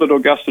resource pool that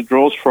Augusta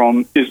draws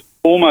from is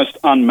almost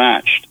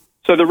unmatched.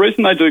 So the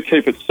reason they do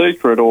keep it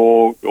secret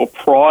or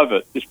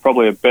private is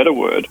probably a better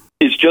word,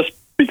 is just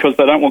because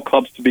they don't want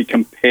clubs to be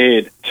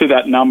compared to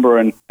that number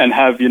and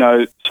have,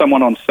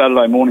 someone on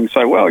Saturday morning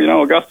say, well,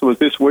 Augusta was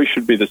this, we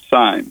should be the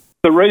same.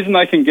 The reason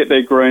they can get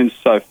their greens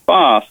so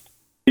fast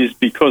is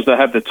because they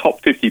have the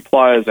top 50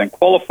 players and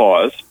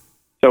qualifiers.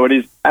 So it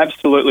is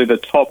absolutely the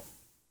top,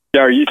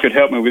 Gary, you could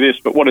help me with this,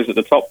 but what is it,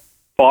 the top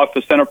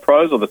 5% of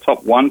pros or the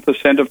top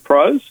 1% of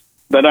pros?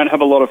 They don't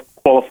have a lot of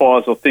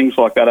qualifiers or things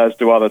like that, as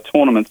do other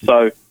tournaments.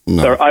 So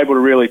they're able to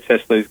really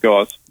test these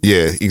guys.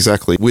 Yeah,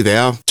 exactly. With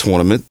our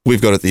tournament,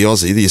 we've got at the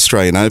Aussie, the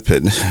Australian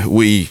Open,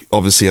 we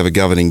obviously have a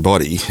governing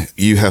body.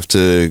 You have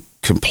to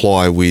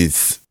comply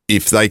with,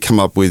 if they come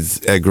up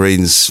with our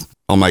greens,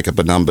 I'll make up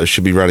a number,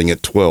 should be running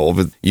at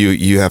 12.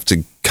 You have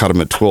to cut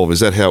them at 12. Is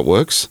that how it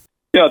works?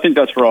 Yeah, I think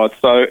that's right.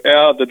 So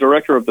the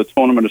director of the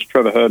tournament is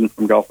Trevor Herden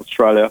from Golf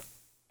Australia,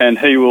 and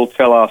he will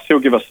tell us, he'll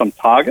give us some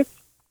targets.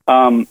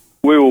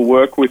 We will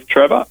work with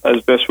Trevor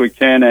as best we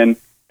can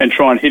and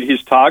try and hit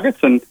his targets.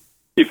 And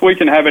if we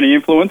can have any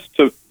influence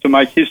to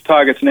make his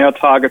targets and our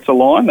targets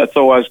align, that's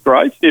always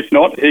great. If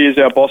not, he is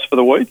our boss for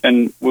the week,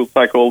 and we'll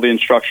take all the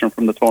instruction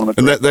from the tournament.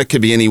 And that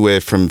could be anywhere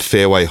from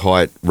fairway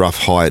height, rough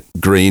height,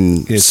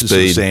 green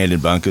speed, sand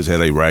and bunkers, how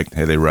they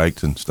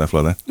raked and stuff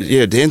like that.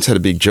 Yeah, Dan's had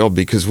a big job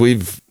because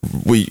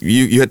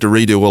you had to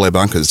redo all our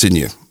bunkers, didn't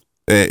you?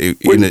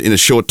 In a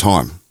short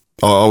time.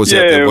 I was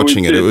out there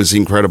watching it. It was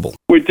incredible.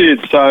 We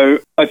did. So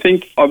I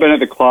think I've been at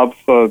the club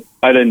for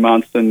 18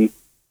 months, and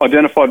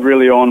identified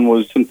really on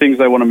was some things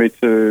they wanted me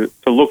to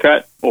look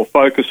at or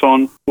focus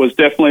on was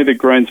definitely the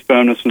greens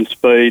firmness and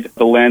speed,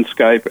 the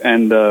landscape,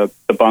 and the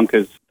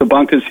bunkers. The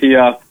bunkers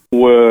here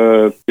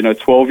were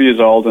 12 years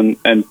old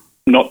and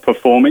not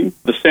performing.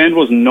 The sand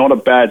was not a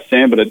bad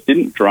sand, but it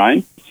didn't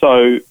drain.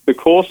 So the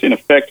course, in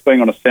effect,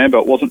 being on a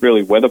sandbelt, wasn't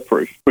really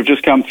weatherproof. We've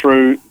just come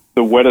through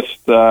the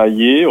wettest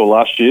year, or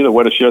last year, the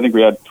wettest year. I think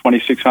we had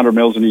 2,600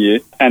 mils in a year,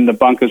 and the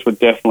bunkers were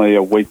definitely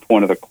a weak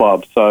point of the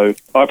club. So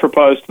I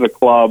proposed to the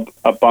club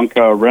a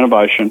bunker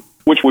renovation,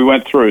 which we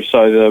went through.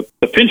 So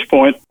the pinch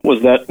point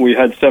was that we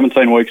had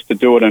 17 weeks to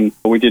do it, and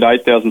we did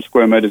 8,000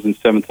 square metres in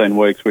 17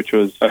 weeks, which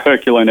was a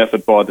Herculean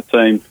effort by the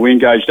team. We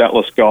engaged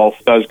Atlas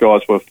Golf. Those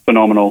guys were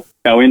phenomenal.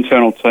 Our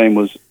internal team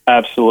was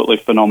absolutely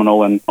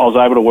phenomenal, and I was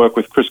able to work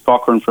with Chris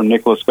Cochran from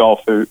Nicholas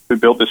Golf, who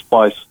built this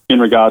place in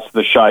regards to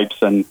the shapes.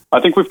 And I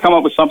think we've come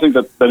up with something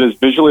that is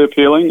visually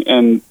appealing,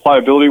 and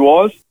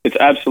playability-wise, it's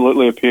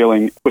absolutely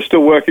appealing. We're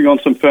still working on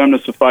some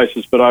firmness of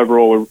faces, but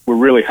overall we're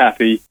really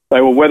happy.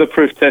 They were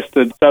weatherproof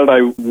tested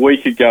Saturday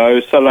week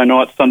ago. Saturday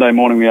night, Sunday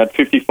morning, we had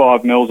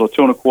 55 mils or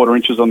 2.25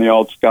 inches on the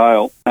old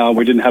scale.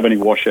 We didn't have any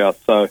washouts,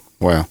 so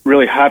wow,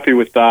 really happy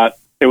with that.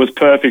 It was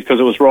perfect because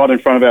it was right in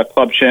front of our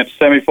club champs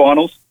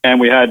semi-finals, and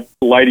we had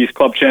ladies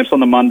club champs on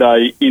the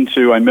Monday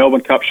into a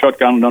Melbourne Cup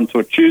shotgun onto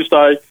a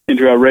Tuesday,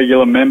 into our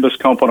regular members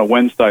comp on a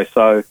Wednesday.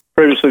 So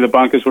previously the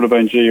bunkers would have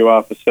been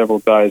GUR for several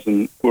days,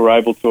 and we were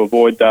able to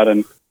avoid that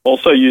and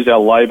also use our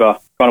labour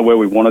kind of where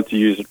we wanted to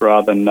use it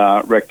rather than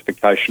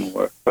rectification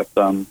work. But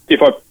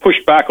if I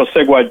push back or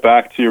segue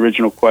back to your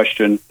original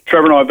question,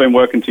 Trevor and I have been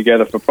working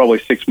together for probably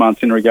 6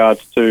 months in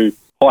regards to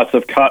heights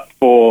of cut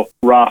for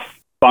rough,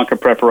 bunker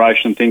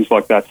preparation, things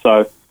like that.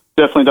 So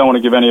definitely don't want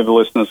to give any of the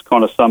listeners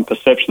kind of some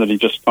perception that he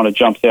just kind of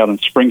jumps out and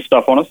springs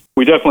stuff on us.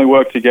 We definitely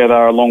work together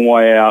a long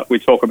way out. We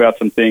talk about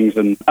some things,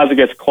 and as it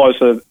gets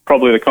closer,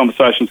 probably the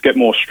conversations get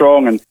more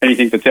strong, and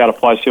anything that's out of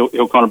place,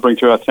 he'll kind of bring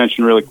to our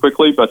attention really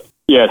quickly. But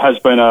yeah, it has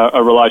been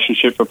a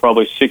relationship for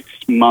probably 6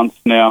 months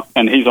now,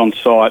 and he's on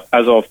site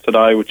as of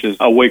today, which is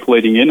a week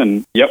leading in,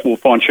 and yep, we'll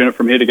fine-tune it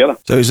from here together.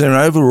 So is there an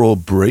overall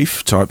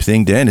brief type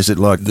thing, Dan? Is it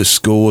like the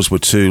scores were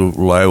too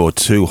low or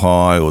too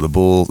high, or the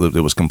ball,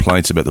 there was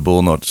complaints about the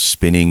ball not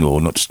spinning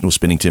or not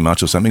spinning too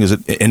much or something? Is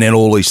it, and then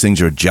all these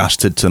things are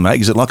adjusted to make?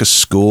 Is it like a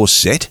score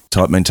set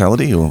type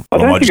mentality, or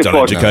am I just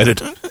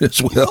uneducated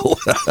as well?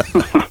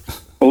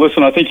 Well,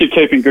 listen, I think you're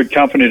keeping good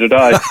company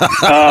today.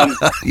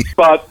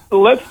 But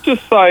let's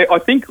just say I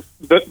think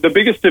the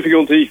biggest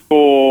difficulty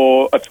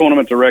for a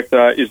tournament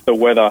director is the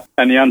weather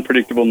and the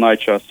unpredictable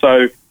nature.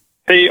 So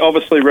he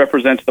obviously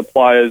represents the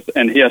players,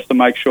 and he has to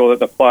make sure that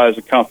the players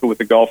are comfortable with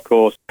the golf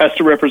course, has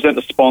to represent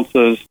the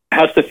sponsors,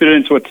 has to fit it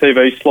into a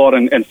TV slot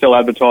and sell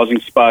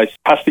advertising space,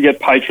 has to get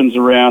patrons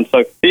around.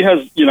 So he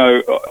has,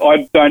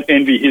 I don't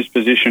envy his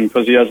position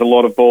because he has a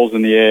lot of balls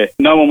in the air.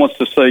 No one wants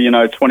to see,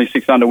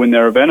 26 under win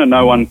their event,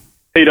 and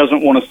he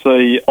doesn't want to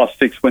see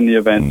 +6 win the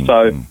event.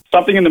 So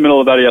something in the middle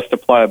of that, he has to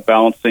play a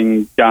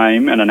balancing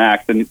game and an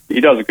act, and he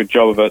does a good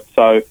job of it.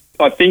 So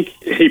I think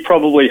he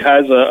probably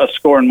has a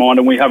score in mind,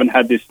 and we haven't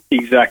had this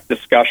exact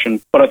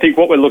discussion. But I think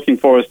what we're looking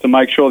for is to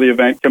make sure the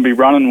event can be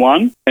run and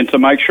won, and to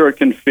make sure it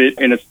can fit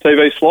in its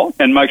TV slot,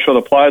 and make sure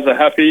the players are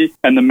happy,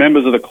 and the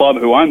members of the club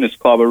who own this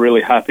club are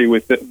really happy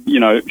with it,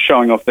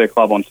 showing off their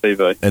club on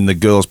TV. And the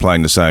girls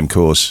playing the same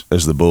course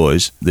as the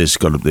boys,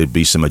 there'd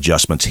be some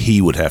adjustments he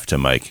would have to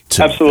make.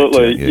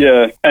 Absolutely,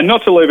 yeah. And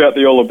not to leave out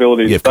the All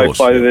Abilities, yeah,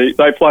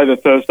 they play the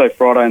Thursday,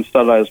 Friday, and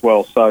Saturday as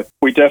well. So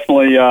we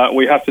definitely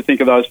we have to think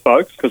of those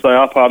folks because they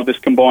are part of this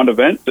combined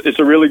event. It's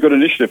a really good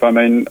initiative. I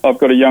mean, I've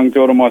got a young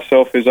daughter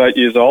myself who's 8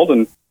 years old,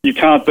 and you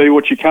can't be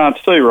what you can't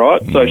see,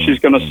 right? So she's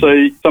going to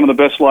see some of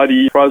the best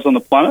lady pros on the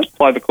planet,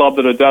 play the club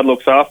that her dad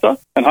looks after,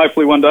 and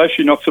hopefully one day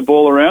she knocks a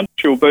ball around,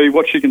 she'll be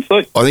what she can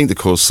see. I think the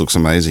course looks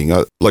amazing.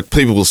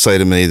 People will say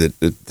to me that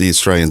the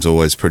Australians are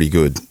always pretty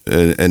good,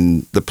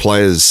 and the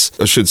players,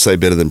 I should say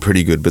better than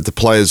pretty good, but the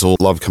players all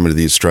love coming to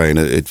the Australian.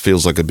 It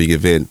feels like a big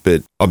event,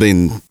 but I've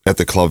been at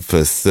the club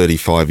for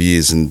 35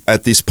 years, and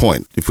at this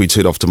point, if we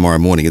toot off tomorrow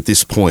morning, at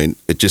this point,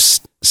 it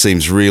just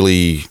seems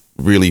really,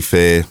 really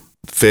fair.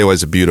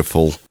 Fairways are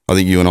beautiful. I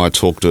think you and I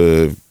talked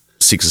 6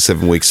 or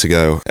 7 weeks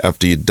ago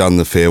after you'd done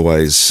the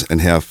fairways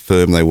and how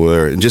firm they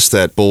were, and just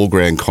that ball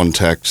ground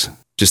contact,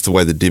 just the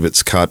way the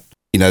divots cut.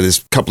 There's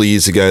a couple of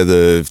years ago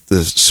the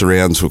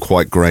surrounds were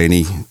quite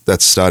grainy.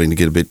 That's starting to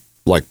get a bit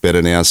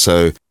better now.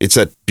 So it's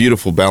that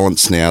beautiful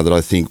balance now that I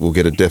think will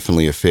get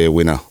definitely a fair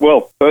winner.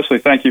 Well, firstly,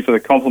 thank you for the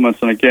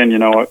compliments. And again,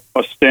 I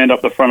stand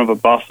up the front of a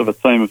bus of a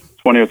team of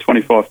 20 or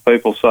 25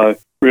 people. So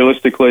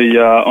realistically,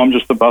 I'm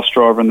just the bus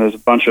driver, and there's a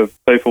bunch of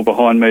people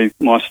behind me,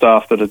 my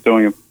staff, that are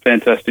doing a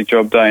fantastic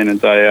job day in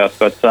and day out.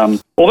 But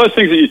all those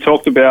things that you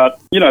talked about,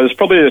 there's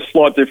probably a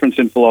slight difference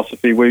in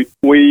philosophy.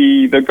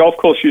 The golf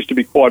course used to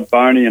be quite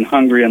bony and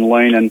hungry and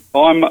lean, and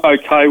I'm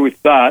okay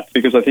with that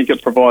because I think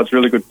it provides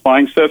really good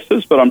playing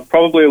surfaces, but I'm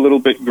probably a little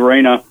bit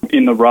greener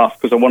in the rough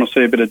because I want to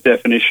see a bit of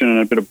definition and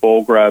a bit of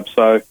ball grab.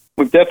 So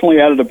we've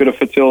definitely added a bit of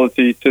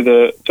fertility to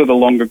the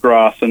longer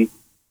grass, and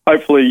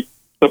hopefully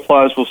the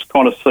players will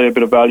kind of see a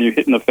bit of value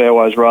hitting the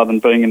fairways rather than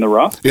being in the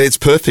rough. Yeah, it's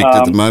perfect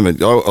at the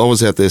moment. I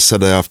was out there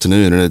Saturday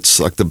afternoon, and it's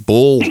like the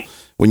ball,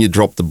 when you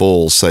drop the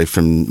ball, say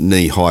from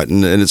knee height,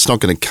 and it's not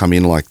going to come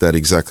in like that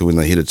exactly when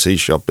they hit a tee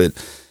shot, but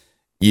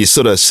you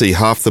sort of see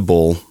half the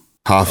ball,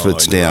 half of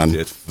it's down.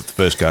 Yeah,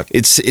 first cut.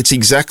 It's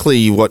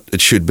exactly what it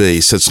should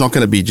be. So it's not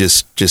going to be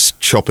just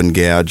chop and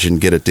gouge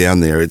and get it down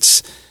there.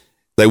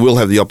 They will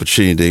have the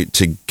opportunity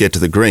to get to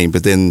the green,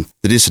 but then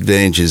the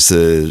disadvantage is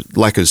the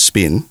lack of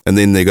spin, and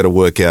then they've got to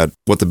work out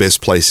what the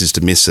best place is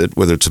to miss it,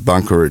 whether it's a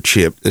bunker or a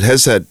chip. It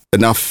has that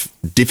enough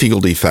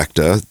difficulty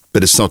factor,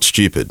 but it's not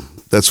stupid.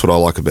 That's what I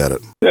like about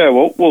it. Yeah,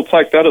 well, we'll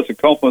take that as a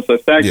compliment, so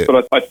thanks. Yeah.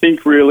 But I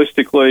think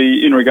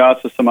realistically, in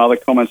regards to some other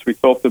comments we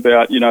talked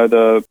about,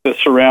 the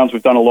surrounds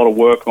we've done a lot of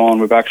work on.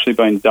 We've actually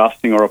been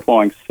dusting or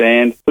applying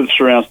sand to the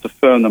surrounds to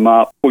firm them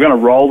up. We're going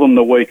to roll them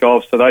the week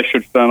of, so they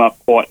should firm up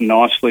quite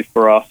nicely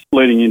for us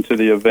leading into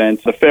the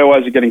event. The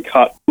fairways are getting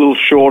cut a little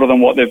shorter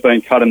than what they've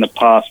been cut in the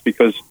past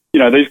because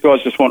these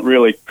guys just want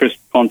really crisp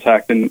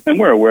contact, and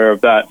we're aware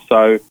of that.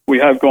 So we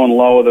have gone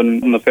lower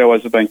than the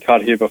fairways have been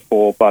cut here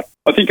before. But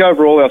I think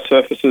overall our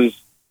surfaces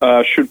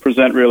should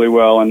present really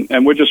well,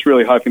 and we're just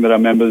really hoping that our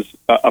members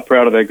are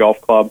proud of their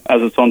golf club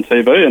as it's on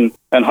TV,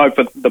 and hope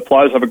that the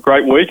players have a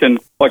great week. And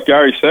like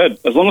Gary said,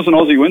 as long as an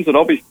Aussie wins it,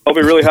 I'll be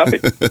really happy.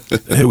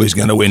 Who is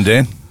going to win,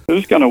 Dan?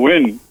 Who's going to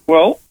win?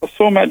 Well, I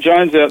saw Matt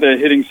Jones out there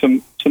hitting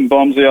some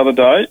bombs the other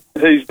day.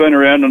 He's been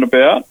around and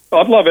about.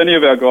 I'd love any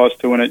of our guys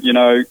to win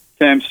it,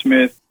 Cam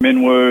Smith,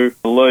 Minwoo,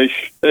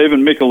 Leash,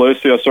 even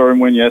Micheluzzi, I saw him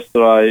win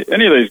yesterday.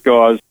 Any of these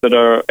guys that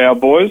are our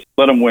boys,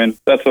 let them win.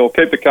 That's all.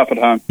 Keep the cup at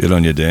home. Good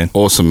on you, Dan.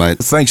 Awesome, mate.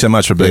 Thanks so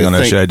much for being on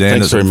our show, Dan.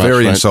 Thanks it's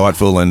very much,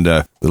 insightful, and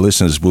the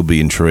listeners will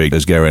be intrigued,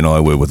 as Gary and I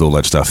were, with all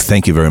that stuff.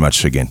 Thank you very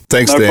much again.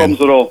 Thanks, Dan. No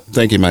problems at all.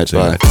 Thank you, mate.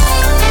 Bye.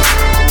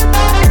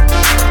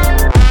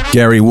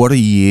 Gary, what a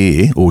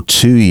year or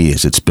 2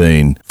 years it's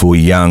been for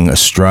young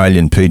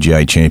Australian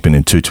PGA champion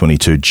in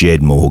 222,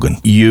 Jed Morgan.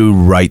 You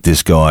rate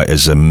this guy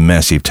as a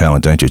massive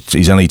talent, don't you?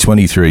 He's only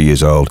 23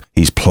 years old.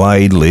 He's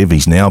played live.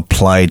 He's now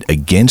played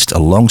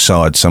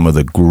alongside some of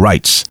the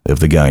greats of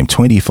the game.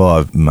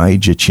 25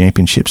 major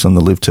championships on the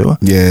live tour.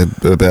 Yeah,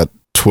 about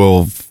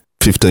 12,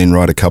 15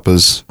 Ryder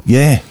Cuppers.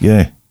 Yeah.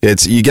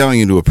 You're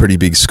going into a pretty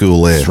big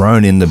school there.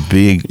 Thrown in the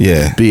big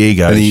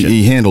ocean. And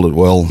he handled it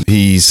well.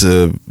 He's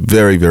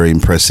very, very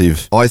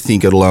impressive. I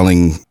think it'll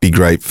only be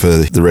great for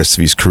the rest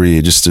of his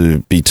career just to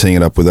be teeing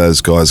it up with those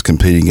guys,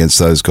 competing against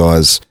those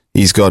guys.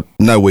 He's got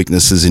no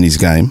weaknesses in his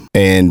game,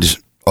 and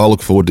I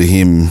look forward to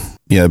him,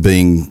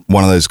 being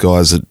one of those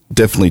guys that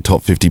definitely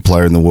top 50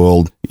 player in the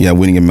world,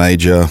 winning a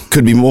major.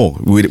 Could be more.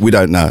 We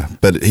don't know.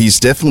 But he's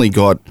definitely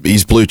got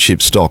his blue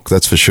chip stock,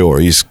 that's for sure.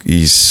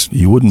 He's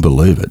You wouldn't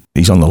believe it.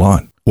 He's on the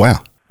line.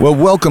 Wow. Well,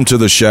 welcome to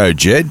the show,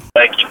 Jed.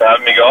 Thank you for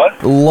having me, guys.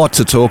 A lot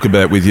to talk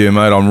about with you,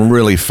 mate. I'm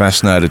really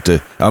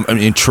fascinated I'm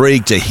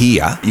intrigued to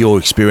hear your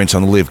experience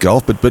on the live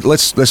golf. But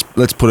let's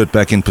put it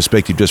back in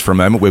perspective just for a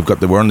moment.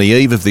 We're on the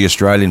eve of the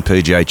Australian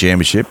PGA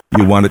Championship.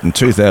 You won it in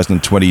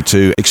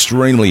 2022,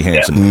 extremely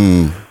handsome.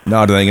 Yeah. No,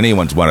 I don't think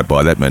anyone's won it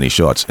by that many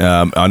shots.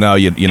 I know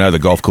you know the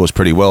golf course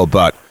pretty well,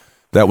 but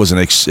that was an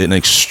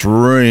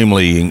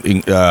extremely,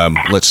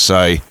 let's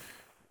say,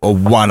 a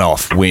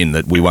one-off win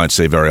that we won't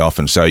see very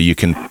often. So you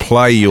can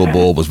play your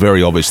ball. It was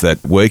very obvious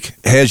that week.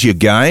 How's your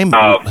game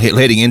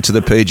heading into the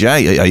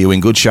PGA? Are you in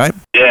good shape?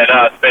 Yeah,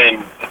 no, it's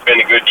been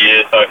a good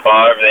year so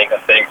far. Everything I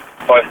think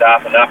supposed to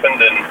happen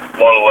happened, and a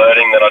lot of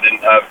learning that I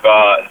didn't have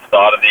at the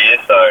start of the year.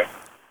 So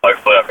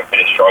hopefully I can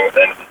finish strong at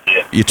the end of this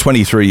year. You're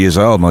 23 years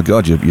old. My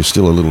God, you're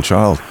still a little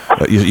child.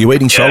 You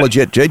eating solids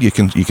yet, Jed? You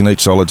can eat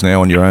solids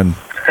now on your own.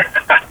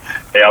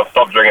 Yeah, I'll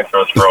stop drinking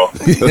through a straw.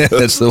 Yeah,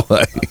 that's the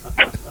way.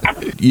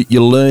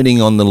 You're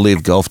learning on the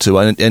live golf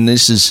tour, and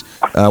this is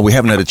we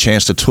haven't had a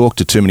chance to talk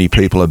to too many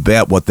people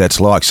about what that's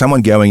like.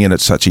 Someone going in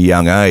at such a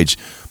young age,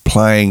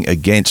 playing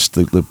against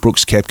the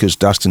Brooks Koepkas,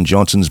 Dustin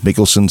Johnsons,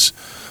 Mickelsons,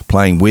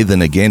 playing with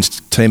and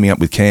against, teaming up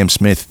with Cam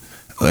Smith,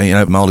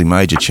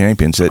 multi-major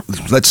champions.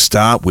 Let's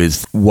start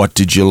with, what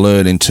did you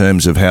learn in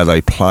terms of how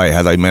they play,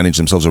 how they manage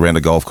themselves around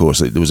a golf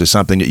course? Was there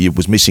something that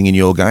was missing in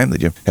your game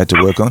that you had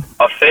to work on?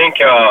 I think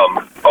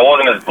I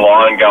wasn't as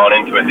blind going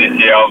into it this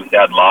year. I obviously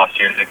had last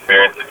year's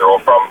experience to draw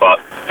from, but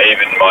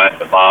even my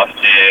effort last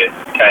year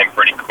came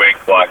pretty quick.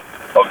 Like,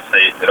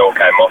 obviously, it all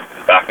came off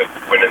the back of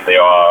winning the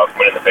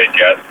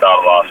PGA at the start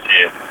of last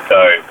year. So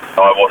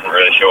I wasn't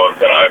really sure it was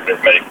going to open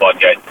as many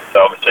floodgates.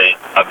 So obviously,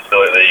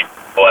 absolutely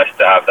blessed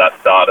to have that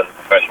start as a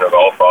professional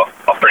golfer.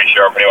 I'm pretty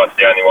sure I'm pretty much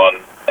the only one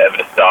ever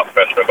to start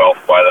professional golf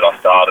the way that I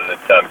started, in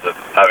terms of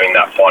having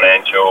that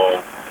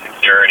financial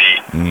security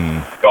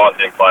Guys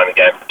been playing the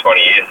game for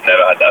 20 years and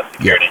never had that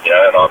security, you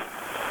know, and I've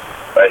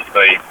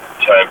basically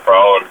turned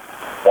pro and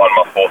won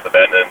my 4th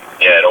event, and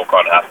it all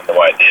kind of happened the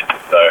way it did.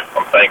 So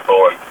I'm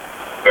thankful and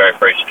very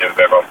appreciative of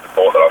everyone's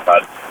support that I've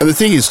had. And the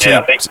thing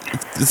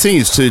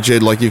is, too,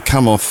 Jed, like you've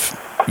come off,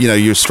 you know,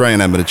 you're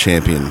Australian amateur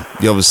champion.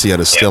 You obviously had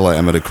a stellar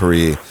amateur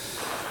career,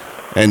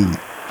 and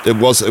it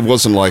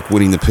wasn't like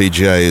winning the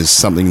PGA is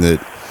something that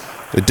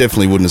it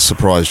definitely wouldn't have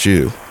surprised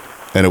you,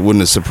 and it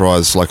wouldn't have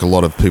surprised like a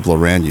lot of people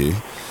around you,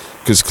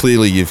 because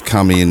clearly you've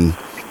come in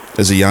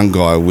as a young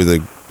guy with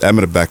an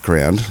amateur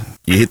background.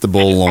 You hit the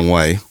ball a long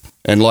way,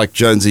 and like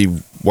Jonesy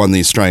won the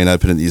Australian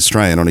Open at the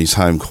Australian on his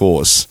home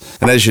course.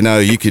 And as you know,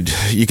 you could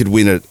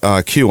win at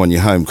RQ on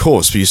your home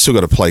course, but you still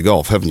got to play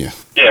golf, haven't you?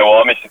 Yeah, well,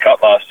 I missed the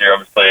cut last year,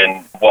 obviously,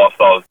 and whilst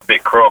I was a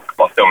bit crook,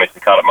 I still missed the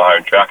cut at my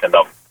home track, and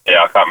I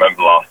can't remember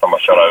the last time I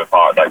shot over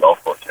par at that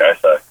golf course, you know,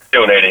 so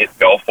still need to hit the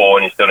golf ball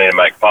and you still need to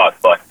make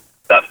putts. Like,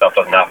 that stuff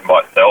doesn't happen by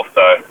itself,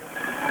 so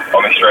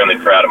I'm extremely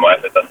proud of my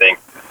efforts, I think.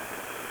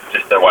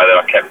 Just the way that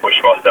I kept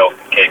pushing myself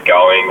to keep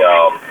going.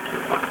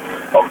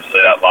 Obviously,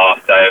 that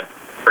last day, a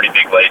pretty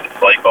big lead to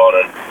sleep on,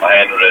 and I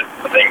handled it,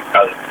 I think,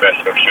 as a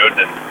professional should,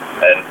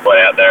 and went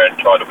out there and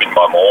tried to win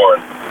by more.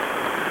 And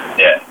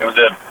it was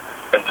a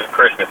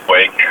Christmas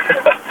week.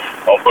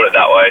 I'll put it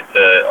that way.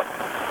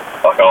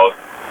 I was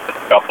just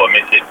a couple of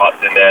missed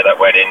putts in there that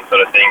went in,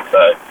 sort of thing.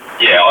 So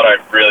I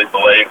don't really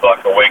believe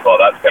like a week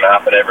like that's going to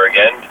happen ever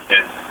again,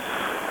 because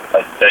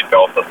as I said,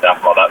 golf doesn't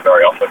happen like that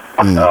very often.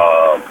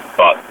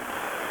 But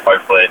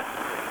hopefully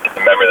it's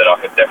a memory that I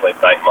could definitely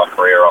bank my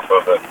career off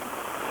of.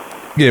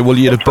 Yeah, well,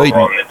 you'd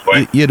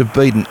have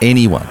beaten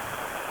anyone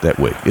that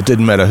week. It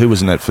didn't matter who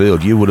was in that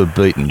field. You would have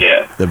beaten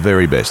the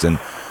very best. And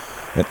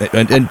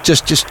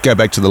just go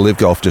back to the live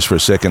golf just for a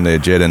second there,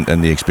 Jed,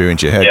 and the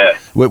experience you had. Yeah.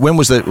 When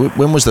was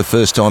the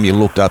first time you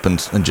looked up and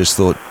just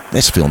thought,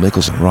 that's Phil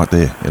Mickelson right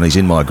there, and he's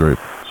in my group?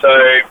 So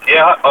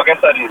I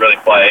guess I didn't really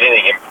play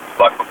anything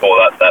like before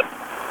that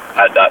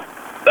had that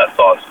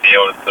size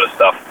field and sort of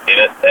stuff in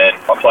it. And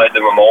I played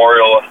the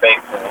Memorial, I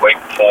think, a week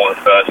before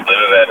the first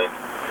live event, and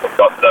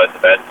got to those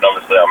events. And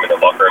obviously, I'm in the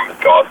locker room with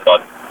guys that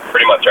I'd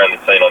pretty much only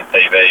seen on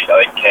TV.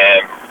 I think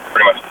Cam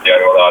pretty much was the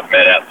only one that I'd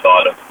met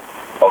outside of,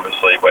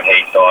 obviously, when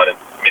he signed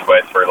midway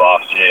through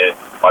last year.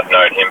 I'd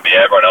known him, but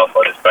everyone else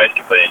I just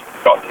basically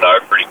got to know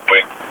pretty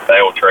quick.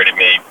 They all treated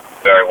me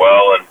very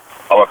well, and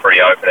I'm a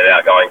pretty open and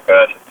outgoing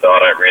person, so I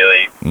don't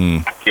really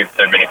give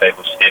too many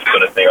people stiff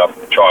sort of thing. I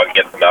try and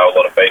get to know a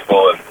lot of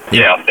people, and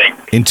I think...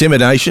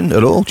 Intimidation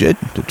at all, Jed?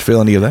 Did you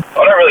feel any of that?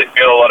 I don't really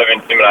feel a lot of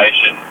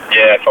intimidation,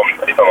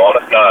 if I'm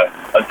honest, no.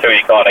 Until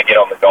you kind of get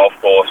on the golf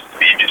course,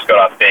 you just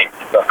got to think,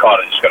 I kind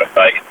of just got to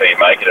fake it till you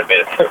make it a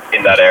bit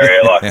in that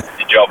area. Like,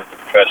 your job as a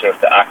professional is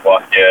to act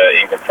like you're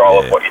in control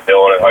of what you're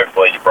doing, and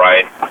hopefully your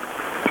brain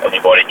and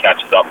your body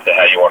catches up to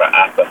how you want to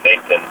act, I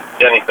think. And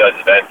getting to those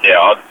events,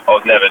 I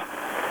was never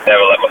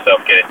let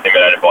myself get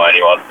intimidated by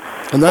anyone.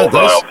 And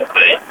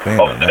obviously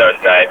those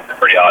names are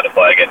pretty hard to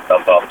play against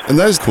sometimes. And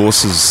those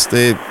courses,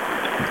 they're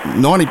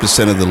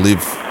 90% of the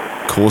live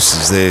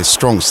courses, they're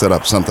strong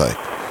setups, aren't they?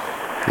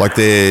 Like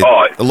a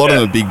lot of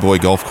them are big boy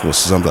golf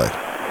courses, aren't they?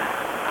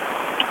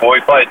 Well,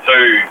 we played 2, 3,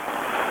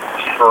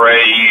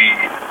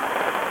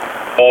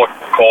 4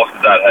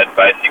 courses that had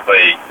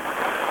basically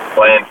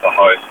planned to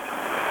host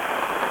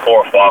 4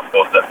 or 5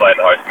 courses that planned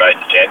to host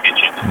major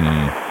championships.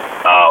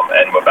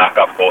 And we're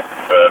backup courses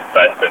for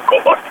basically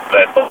like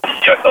the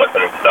US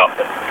Open and stuff.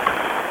 And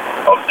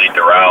obviously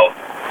Doral,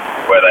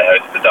 where they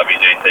hosted the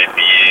WGC for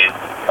years.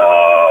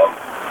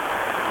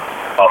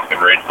 Pumpkin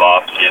Ridge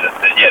last year.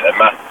 They're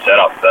massive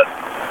setups.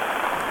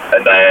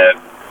 And they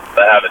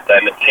have a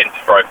tendency to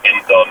throw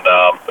pins on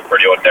some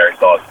pretty ordinary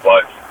sized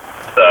slopes.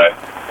 So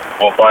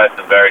we'll play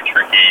some very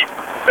tricky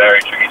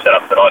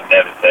setups that I'd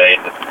never seen.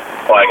 Just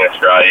playing in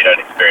Australia, you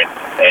don't experience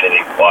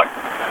anything like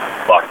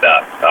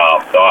that.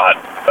 So I had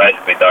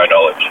basically no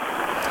knowledge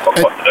of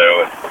what to do.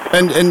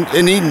 And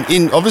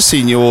in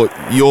obviously in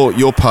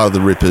your part of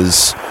the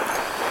Rippers,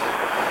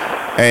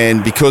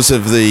 and because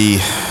of the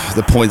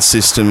point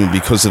system and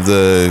because of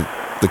the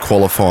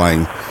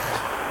qualifying,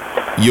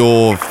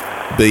 you've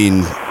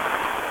been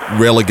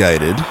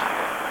relegated.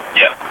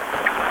 Yeah.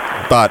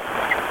 But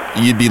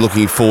you'd be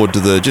looking forward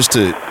to just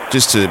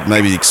to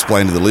maybe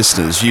explain to the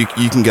listeners, you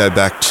can go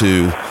back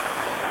to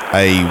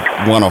a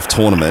one-off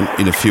tournament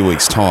in a few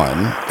weeks'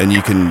 time, and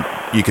you can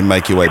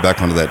make your way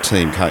back onto that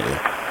team, can't you?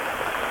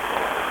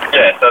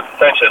 Yeah, so it's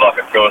essentially like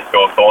a pure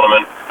score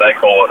tournament. They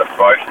call it a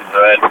promotions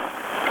event,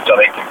 which I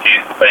think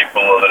confuses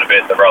people a little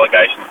bit, the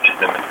relegation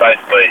system. It's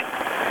basically,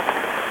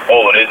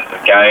 all it is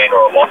a gain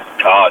or a loss of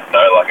cards, you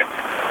know, like it's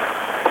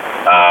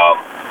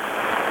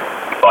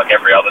like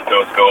every other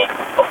tour school.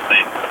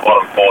 Obviously, the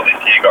bottom 4 this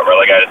year got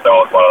relegated, so I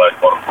was one of those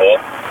bottom 4.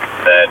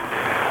 And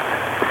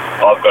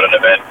I've got an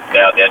event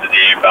now at the end of the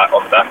year back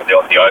on the back of the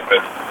Aussie Open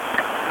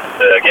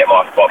to get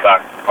my spot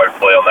back,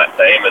 hopefully, on that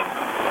team, and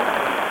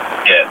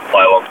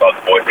play alongside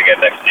the boys again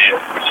next year.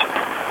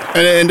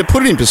 And to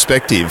put it in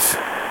perspective,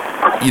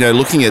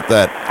 looking at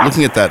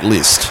that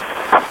list,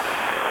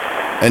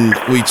 and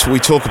we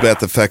talk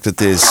about the fact that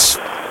there's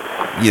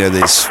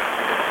there's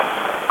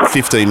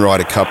 15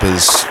 Ryder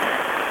Cuppers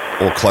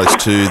or close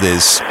to.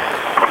 There's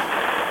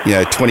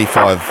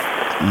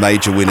 25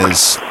 major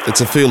winners.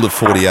 It's a field of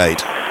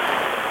 48.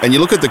 And you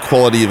look at the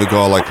quality of a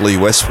guy like Lee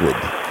Westwood,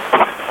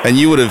 and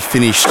you would have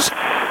finished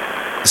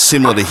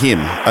similar to him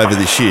over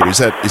this year. Is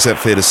that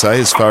fair to say,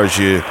 as far as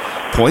your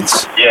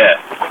points? Yeah.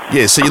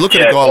 Yeah, so you look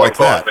at a guy like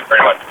that.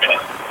 Pretty much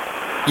finished.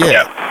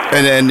 Yeah.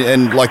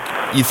 And like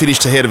you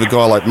finished ahead of a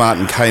guy like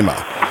Martin Kamer.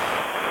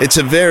 It's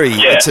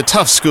a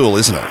tough school,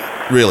 isn't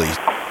it? Really,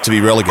 to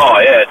be relegated. Oh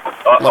yeah,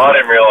 I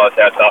didn't realise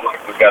how tough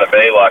it was going to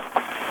be. Like,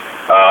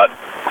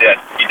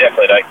 you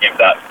definitely don't give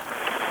that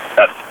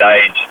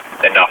stage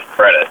enough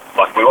credit.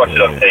 Like, we watch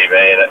it on TV,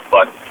 and it's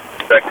like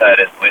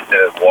spectators listen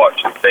and watch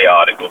and see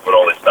articles and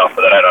all this stuff,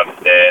 but they don't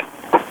understand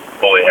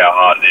fully how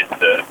hard it is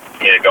to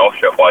hit a golf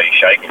shot while you're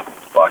shaking.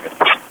 Like,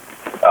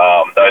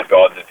 those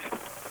guys have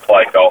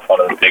played golf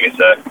under the biggest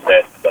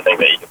circumstances I think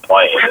that you can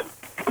play in.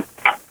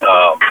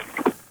 And,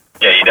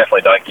 you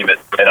definitely don't give it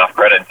enough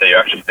credit until you're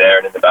actually there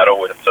and in the battle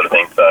with it, sort of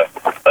thing. So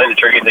I think the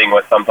tricky thing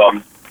was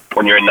sometimes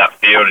when you're in that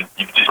field,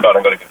 you've just kind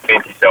of got to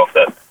convince yourself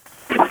that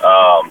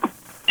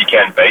you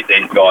can beat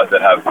these guys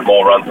that have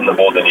more runs on the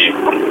board than you.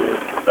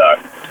 So.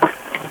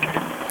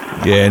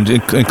 Yeah,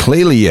 and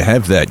clearly you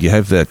have that. You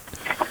have that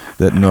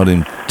not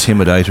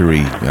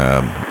intimidatory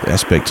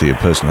aspect to your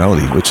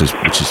personality, which is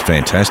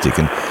fantastic.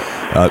 And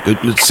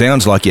it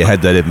sounds like you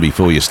had that even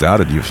before you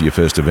started your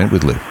first event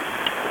with Liv.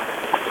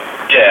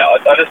 Yeah,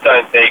 I just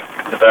don't think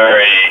it's a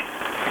very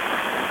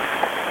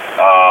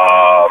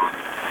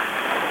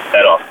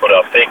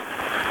I think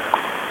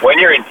when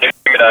you're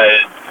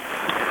intimidated,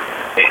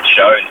 it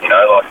shows.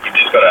 Like, you've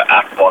just got to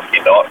act like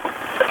you're not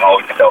and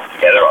hold yourself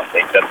together. I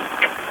think that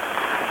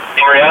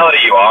in reality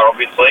you are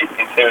obviously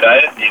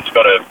intimidated. You just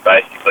got to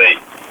basically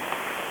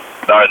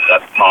know that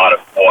that's part of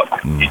what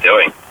you're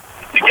doing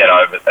to get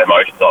over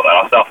emotions like that.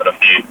 I suffered a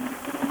few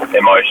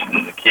emotions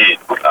as a kid.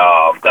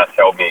 That's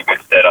held me in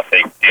good stead, I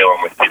think,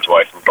 dealing with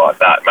situations like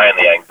that,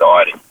 mainly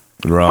anxiety.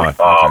 Right.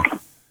 Okay.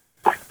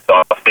 So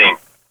I think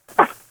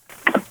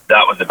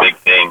that was a big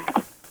thing.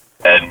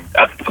 And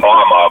at the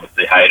time, I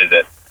obviously hated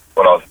it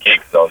when I was a kid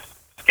because I was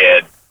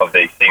scared of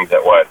these things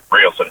that weren't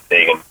real, sort of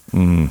thing.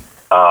 And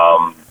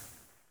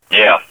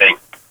I think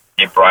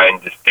your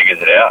brain just figures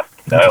it out.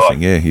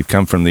 You've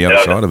come from the other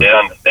side of it. It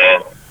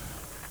understands.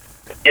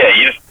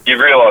 Yeah, you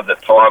realise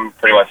that time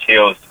pretty much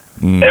heals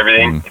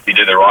everything if you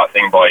do the right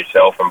thing by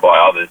yourself and by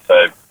others.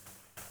 So,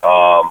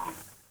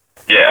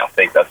 I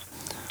think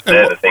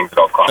they're the things that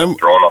I've kind of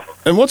drawn off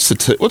of. And what's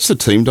the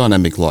team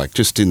dynamic like?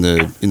 Just in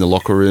the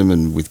locker room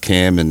and with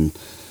Cam and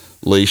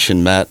Leash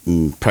and Matt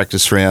and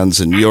practice rounds,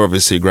 and you're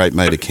obviously a great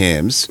mate of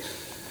Cam's.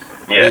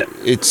 Yeah,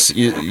 it's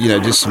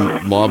just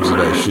my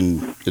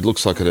observation. It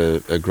looks like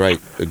a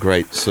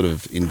great sort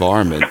of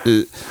environment.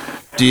 Do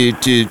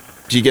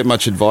you get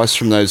much advice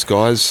from those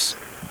guys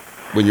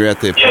when you're out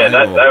there playing?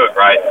 Yeah, they were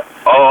great.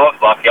 I was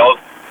lucky.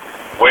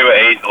 We were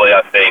easily,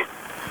 I think,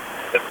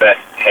 the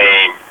best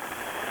team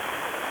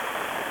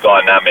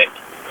dynamic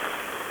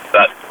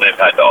that Liv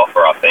had to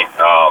offer, I think.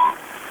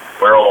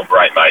 We're all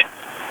great mates.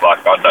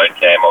 Like, I'd known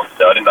Cam,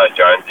 obviously. I didn't know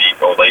Jonesy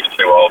or Leaf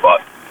too well,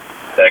 but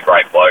they're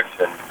great blokes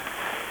and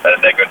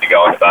they're good to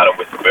go into battle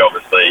with. We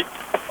obviously,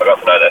 I got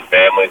to know their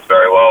families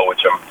very well,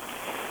 which I'm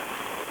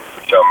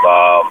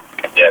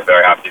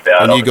very happy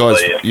about. And you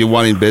guys, you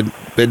won in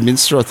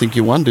Bedminster, I think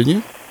you won, didn't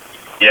you?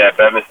 Yeah,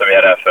 Bedminster, we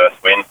had our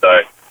first win.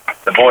 So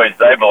the boys,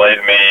 they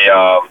believe me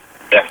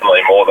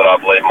definitely more than I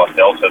believe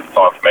myself. So it's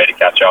time for me to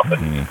catch up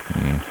and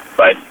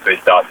basically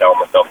start telling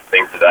myself the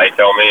things that they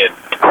tell me.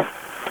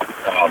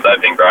 And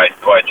they've been great.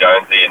 The way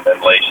Jonesy and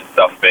Leash and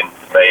stuff have been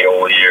to me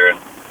all year, and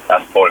how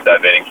supportive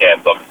they've been in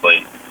camps,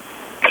 obviously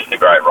just a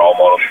great role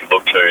model to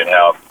look to and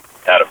how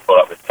to put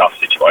up with tough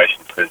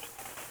situations, because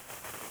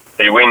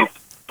he wins.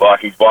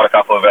 Like, he's won a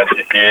couple of events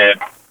this year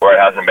where it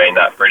hasn't been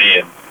that pretty,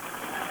 and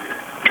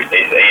he's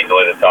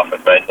easily the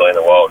toughest mentally in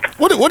the world.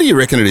 What do you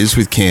reckon it is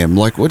with Cam?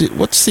 Like,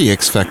 what's the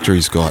X factor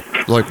he's got?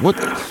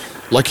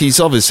 Like he's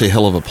obviously a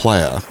hell of a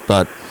player,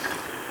 but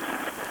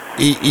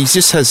he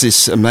just has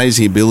this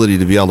amazing ability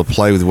to be able to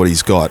play with what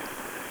he's got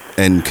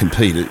and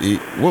compete.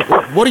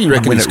 What do you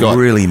reckon he's got? When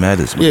it really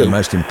matters, the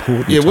most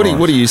important times.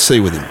 What do you see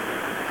with him?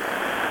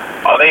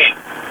 I think,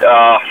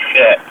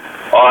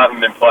 I haven't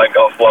been playing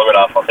golf long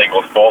enough, I think,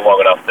 or sport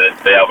long enough to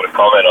be able to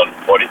comment on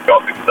what he's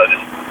got, because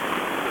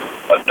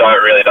I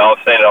don't really know.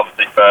 I've seen it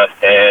obviously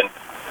firsthand,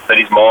 but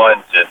his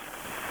mind's just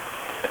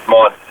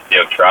a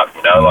steel trap,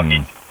 like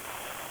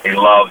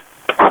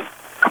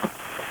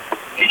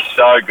he's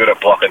so good at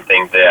blocking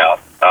things out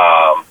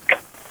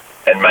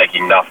and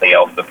making nothing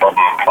else the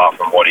problem apart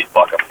from what he's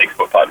like a 6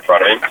 foot putt in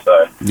front of him.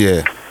 So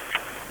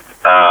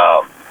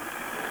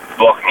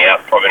blocking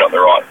out's probably not the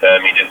right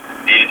term. He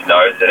just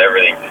knows that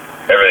everything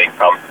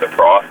comes to the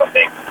price, I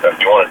think. So if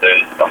you want to do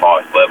this at the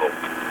highest level,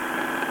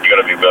 you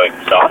got to be willing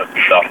to suffer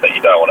for stuff that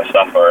you don't want to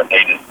suffer. And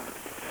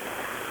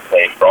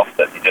he froths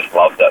it. He just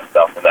loves that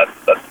stuff, and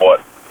that's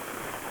what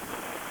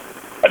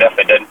I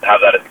definitely didn't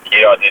have that as a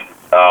kid. I didn't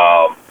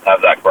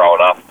have that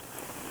growing up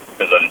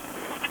because I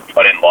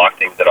didn't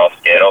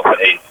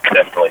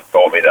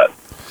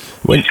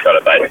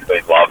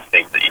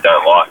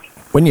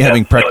When you're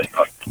having really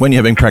tough. when you're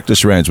having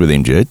practice rounds with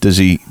him, Jed, does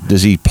he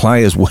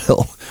play as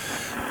well?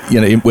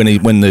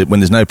 When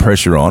there's no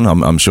pressure on,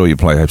 I'm sure you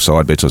have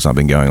side bets or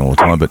something going all the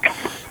time. But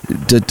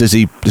does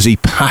he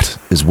putt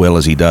as well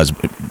as he does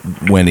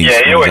when he's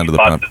under the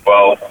pump? As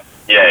well.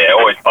 Yeah,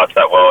 always putts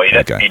that well. He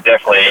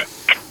definitely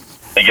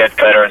gets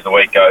better as the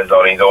week goes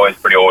on. He's always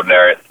pretty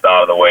ordinary at the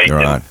start of the week.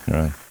 Right.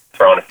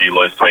 Throwing a few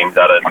loose swings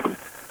at it.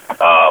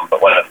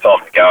 But when it's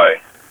time to go,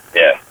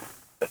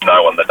 there's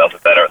no one that does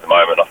it better at the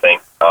moment, I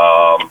think.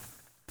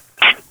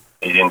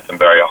 He's in some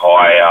very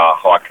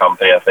high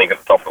company, I think, at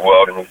the top of the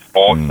world in his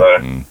sport. So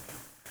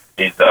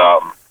he's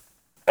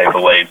he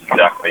believes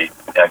exactly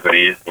how good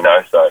he is,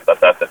 So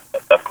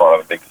that's kind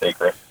of a big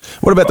secret.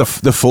 What about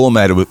the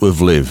format with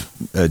Liv,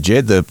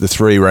 Jed? The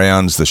 3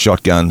 rounds, the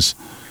shotguns,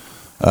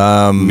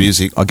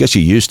 music. I guess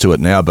you're used to it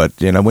now, but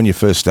when you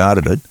first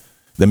started it,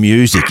 the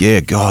music,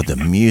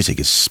 the music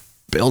is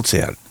spelt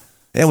out.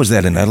 How was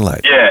that in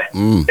Adelaide? Yeah,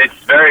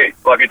 it's very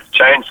it's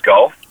changed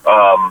golf.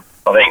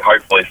 I think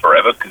hopefully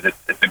forever because it's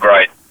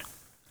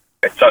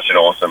such an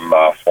awesome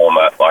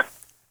format. Like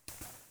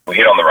we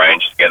hit on the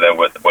range together,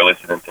 we're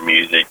listening to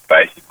music.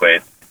 Basically,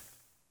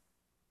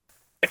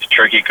 it's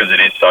tricky because it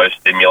is so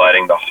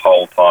stimulating the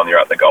whole time you're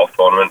at the golf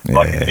tournament. Yeah.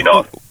 Like if you're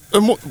not.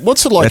 And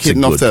what's it like That's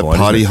hitting a off good that point,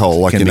 party isn't it? hole,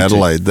 like Can in be too.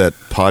 Adelaide, that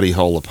party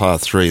hole, the par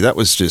 3? That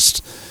was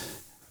just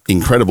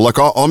incredible. Like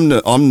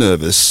I'm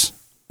nervous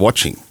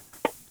watching,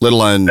 let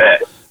alone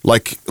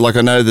like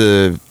I know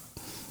the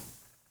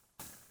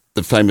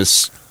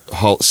famous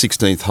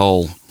 16th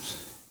hole.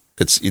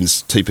 It's in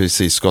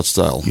TPC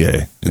Scottsdale.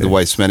 The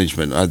Waste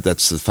Management.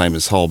 That's the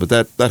famous hole. But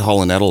that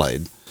hole in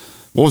Adelaide,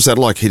 what was that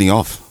like hitting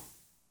off?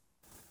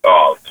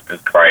 Oh,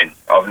 it's crazy.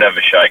 I've never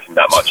shaken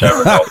that much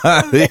over golf.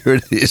 There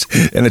it is.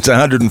 And it's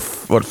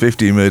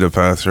 150 metre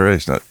par 3.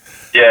 It's not...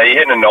 Yeah, you're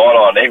hitting a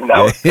 9-iron, even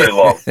though it's too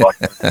long.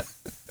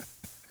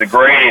 The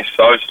green is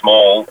so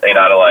small in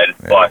Adelaide.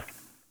 It's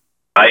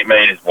 8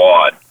 metres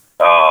wide.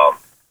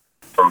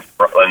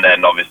 And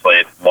then obviously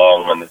it's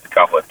long and there's a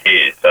couple of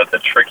tiers. So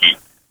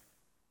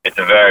it's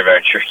a very,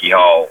 very tricky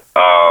hole.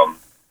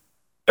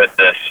 But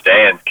the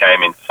stands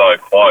came in so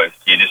close.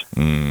 It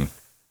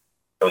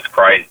was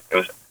crazy. It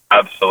was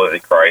absolutely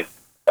crazy.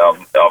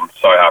 I'm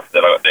so happy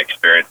that I got to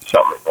experience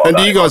something like that. And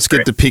do you guys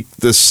get to pick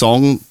the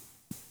song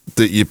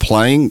that you're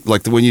playing?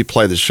 Like when you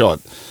play the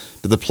shot,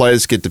 do the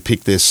players get to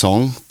pick their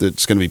song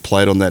that's going to be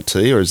played on that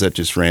tee, or is that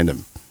just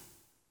random?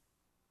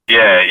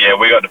 Yeah,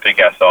 we got to pick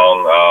our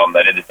song.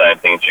 They did the same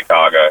thing in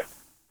Chicago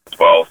as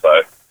well.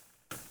 So,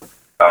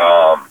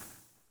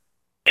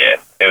 it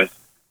was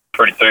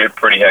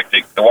pretty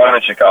hectic. The one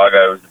in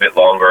Chicago was a bit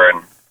longer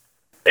and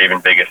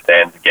even bigger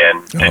stands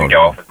again. Didn't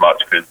go off as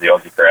much because the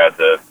Aussie crowds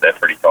they're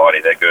pretty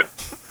tidy. They're good.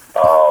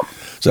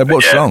 So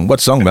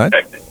what song, mate?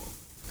 Hectic.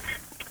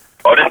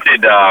 I just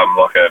did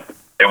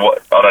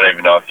I don't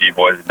even know if you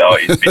boys know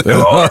it. It's a bit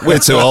too old. We're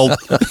too old.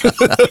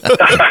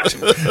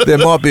 There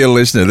might be a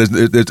listener.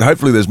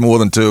 Hopefully there's more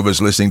than 2 of us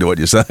listening to what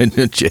you're saying,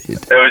 Jed.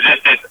 It was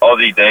just this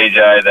Aussie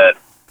DJ that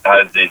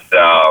has this.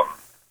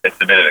 It's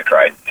a bit of a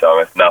crazy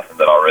song. It's nothing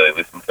that I really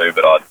listen to,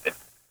 but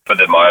for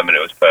the moment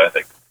it was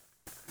perfect.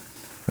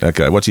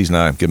 Okay, what's his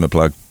name? Give him a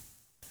plug.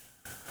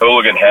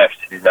 Hooligan Heft,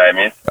 his name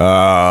is.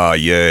 Ah,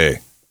 yeah.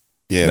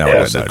 Yeah,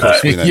 No, of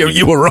course, we know.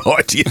 you were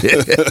right. Yeah.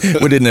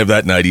 We didn't have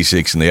that in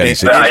 '86 and the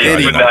 '86.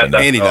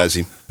 Andy knows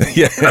him.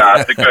 Yeah.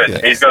 It's good.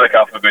 Yeah. He's got a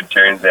couple of good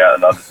tunes out,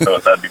 and I just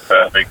thought that'd be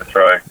perfect to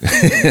throw an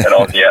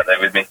Aussie out there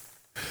with me.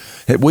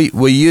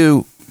 Were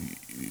you?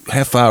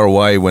 How far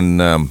away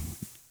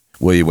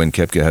were you when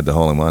Koepka had the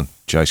hole in one?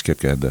 Chase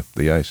Koepka had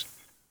the ace.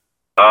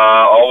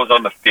 I was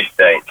on the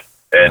 15th,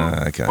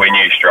 and we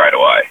knew straight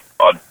away.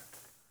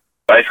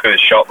 Basically the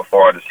shot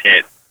before I just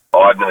hit,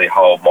 I'd nearly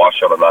hold my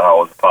shot on that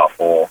hole was a par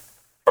 4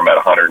 from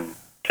about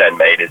 110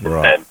 metres,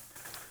 and then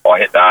I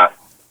hit that,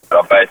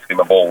 and basically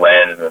my ball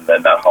landed, and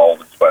then that hole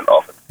just went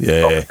off.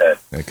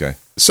 Okay.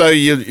 So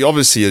you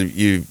obviously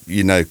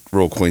you know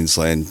Royal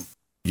Queensland.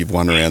 You've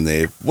won around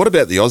there. What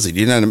about the Aussie? Do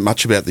you know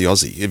much about the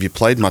Aussie? Have you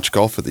played much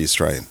golf with the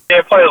Australian? Yeah,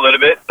 I played a little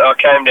bit. I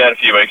came down a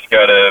few weeks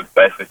ago to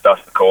basically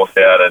suss the course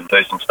out and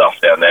do some stuff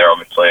down there,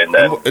 obviously. And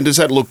then, and does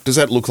that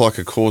look like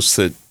a course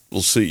that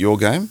will suit your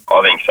game?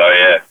 I think so.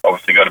 Yeah.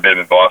 Obviously, got a bit of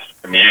advice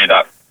from you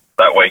that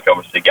week.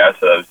 Obviously, go.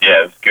 So it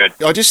was good.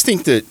 I just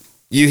think that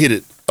you hit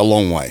it a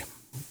long way.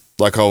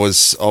 Like I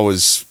was.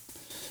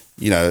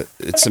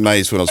 It's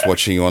amazed when I was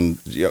watching you on.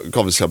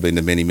 Obviously, I've been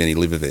to many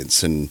live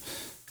events and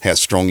how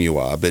strong you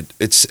are, but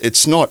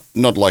it's not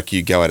like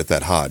you go at it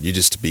that hard. You're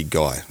just a big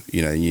guy.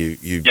 You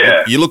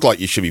look like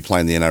you should be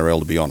playing the NRL,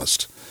 to be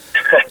honest.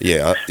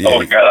 Yeah. I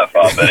wouldn't go that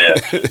far, but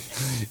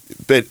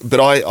yeah. but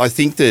I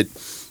think that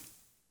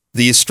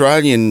the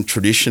Australian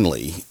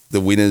traditionally, the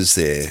winners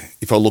there,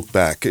 if I look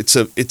back, it's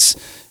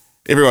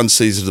everyone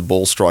sees it as a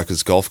ball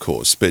striker's golf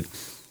course, but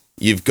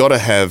you've got to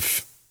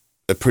have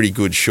a pretty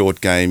good short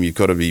game. You've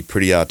got to be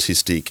pretty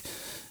artistic,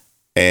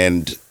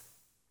 and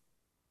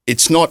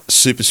it's not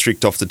super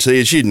strict off the tee.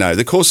 As you know,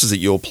 the courses that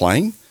you're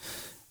playing,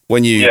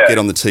 when you get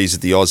on the tees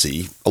at the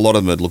Aussie, a lot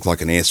of them would look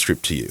like an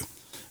airstrip to you.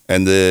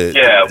 And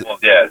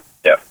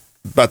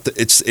but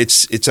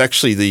it's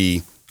actually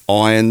the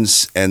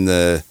irons and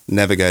the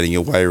navigating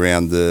your way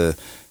around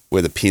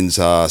where the pins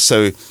are.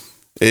 So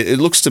it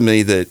looks to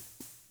me that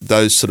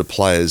those sort of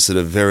players that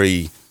are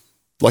very,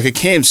 like a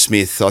Cam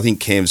Smith, I think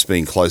Cam's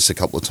been close a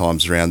couple of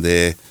times around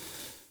there.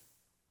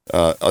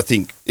 I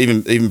think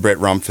even Brett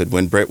Rumford,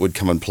 when Brett would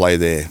come and play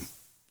there,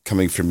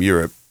 coming from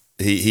Europe,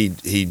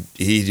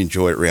 he'd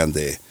enjoy it around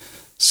there.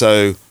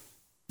 So,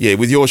 yeah,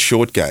 with your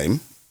short game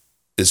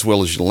as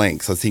well as your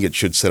length, I think it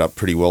should set up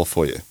pretty well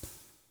for you.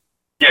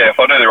 Yeah, if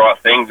I do the right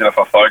things and if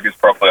I focus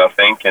properly, I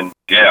think, and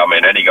yeah, I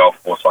mean, any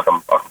golf course I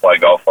can play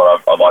golf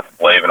on, I'd like to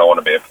believe, and I want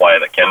to be a player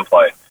that can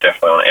play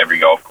definitely on every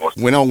golf course.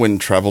 When I went and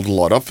travelled a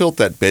lot, I felt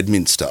that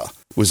Bedminster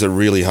was a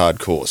really hard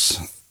course.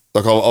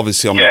 Like,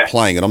 obviously I'm not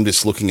playing it, I'm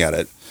just looking at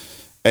it.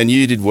 And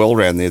you did well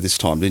around there this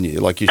time, didn't you?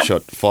 Like, you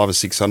shot 5 or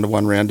 6 under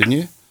one round, didn't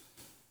you?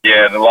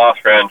 Yeah, the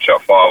last round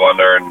shot 5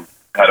 under and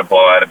had a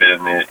blowout a bit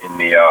in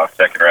the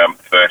second round.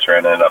 The first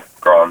round ended up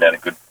grinding out a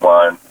good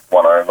one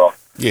over.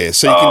 Yeah,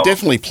 so you can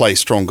definitely play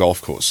strong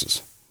golf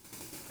courses.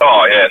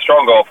 Oh, yeah,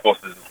 strong golf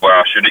courses is where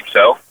I should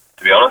excel,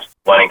 to be honest.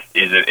 Length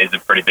is a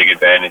pretty big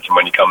advantage, and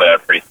when you come out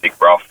of pretty thick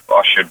rough,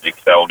 I should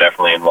excel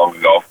definitely in longer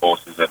golf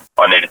courses, and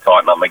I need to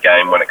tighten up my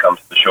game when it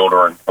comes to the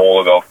shorter and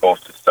smaller golf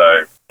courses,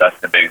 so that's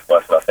the biggest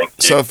lesson, I think.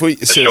 So if we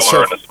the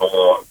shorter and the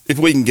smaller one. If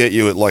we can get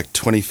you at like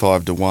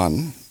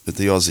 25-1 at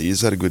the Aussie,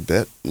 is that a good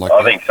bet? Like,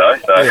 I think so.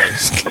 Yeah.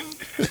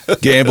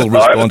 Gamble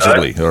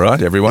responsibly, all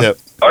right, everyone? Yep.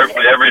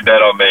 Hopefully every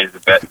bet on me is a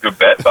good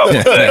bet.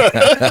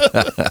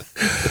 But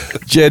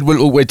Jed,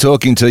 we're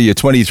talking to you,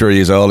 23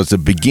 years old. It's the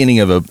beginning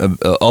of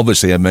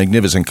obviously a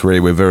magnificent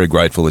career. We're very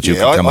grateful that you've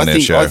come on our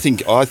show. I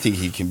think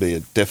he can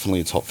be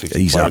definitely a top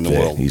 50 player in the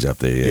world. He's up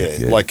there,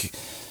 yeah. Like,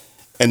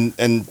 and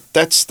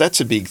that's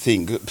a big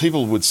thing.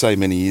 People would say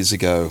many years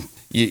ago,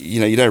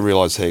 you don't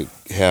realise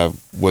how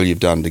well you've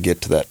done to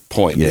get to that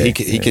point. Yeah,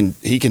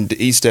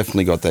 he's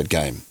definitely got that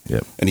game.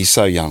 Yep. And he's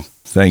so young.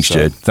 Thanks,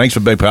 Jed. Thanks for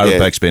being part of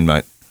Backspin,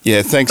 mate.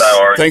 Yeah, thanks. No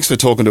worries. Thanks for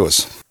talking to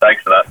us.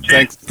 thanks for that.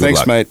 Cheers. Thanks,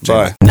 luck. mate.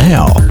 Bye.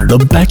 Now, the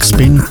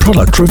Backspin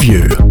product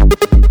review.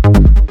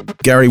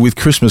 Gary, with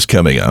Christmas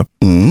coming up,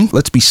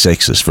 let's be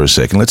sexist for a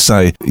second. Let's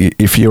say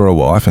if you're a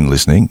wife and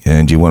listening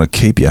and you want to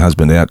keep your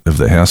husband out of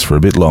the house for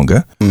a bit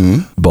longer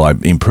by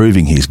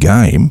improving his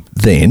game,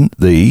 then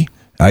the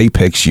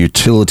Apex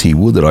utility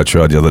wood that I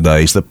tried the other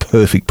day is the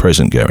perfect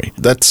present, Gary.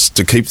 That's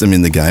to keep them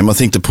in the game. I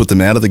think to put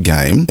them out of the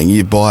game, and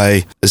you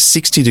buy a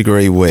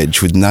 60-degree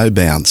wedge with no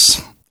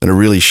bounce and a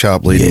really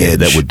sharp leading edge.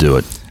 That would do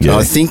it. Yeah.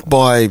 I think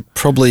by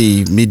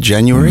probably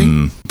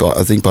mid-January, but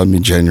I think by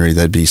mid-January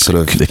they'd be sort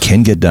of... They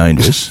can get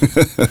dangerous,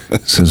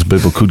 since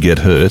people could get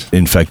hurt.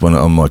 In fact, when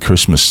on my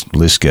Christmas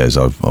list goes,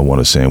 I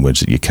want a sandwich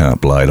that you can't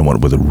blade. I want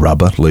it with a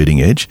rubber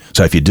leading edge.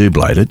 So if you do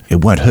blade it,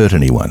 it won't hurt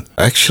anyone.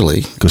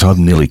 Actually... Because I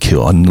nearly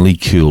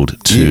killed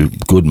two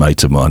good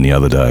mates of mine the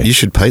other day. You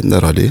should patent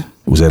that idea.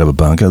 It was out of a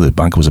bunker. The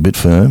bunker was a bit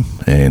firm,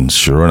 and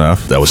sure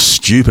enough, they were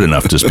stupid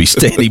enough to be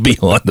standing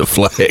behind the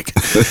flag.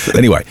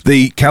 Anyway,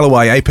 the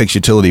Callaway Apex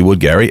utility wood,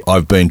 Gary,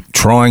 I've been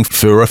trying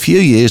for a few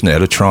years now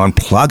to try and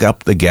plug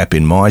up the gap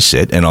in my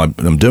set, and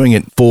I'm doing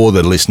it for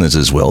the listeners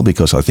as well,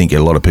 because I think a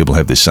lot of people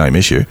have this same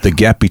issue. The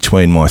gap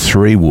between my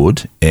 3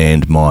 wood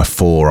and my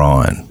 4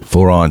 iron.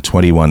 4 iron,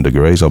 21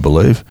 degrees, I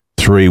believe.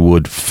 3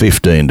 wood,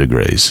 15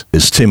 degrees.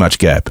 There's too much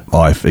gap.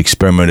 I've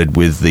experimented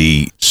with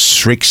the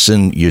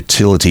Strixon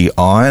utility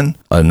iron,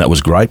 and that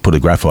was great. Put a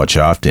graphite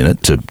shaft in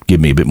it to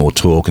give me a bit more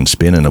torque and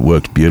spin, and it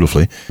worked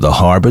beautifully. The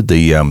hybrid,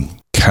 the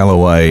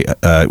Callaway,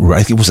 I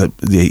think it was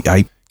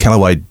the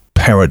Callaway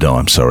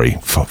Paradigm,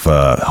 for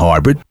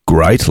hybrid.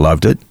 Great,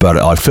 loved it. But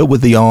I felt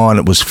with the iron,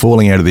 it was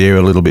falling out of the air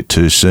a little bit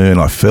too soon.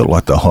 I felt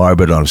like the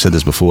hybrid, I've said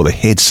this before, the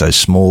head's so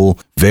small,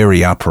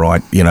 very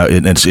upright,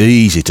 and it's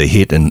easy to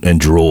hit and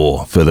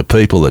draw. For the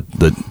people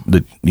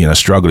that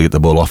struggle to get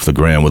the ball off the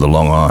ground with a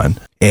long iron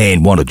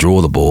and want to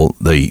draw the ball,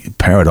 the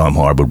Paradigm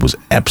hybrid was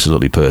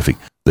absolutely perfect.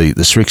 The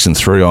Strixon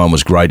 3 iron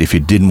was great if you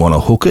didn't want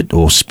to hook it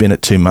or spin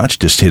it too much,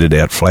 just hit it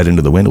out flat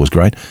into the wind. It was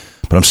great.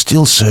 But I'm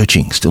still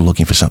searching, still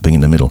looking for something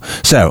in the middle.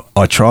 So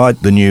I tried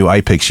the new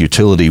Apex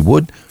utility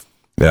wood.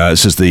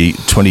 This is the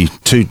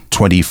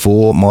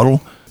 2224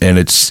 model, and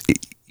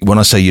when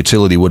I say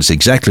utility wood, it's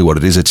exactly what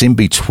it is. It's in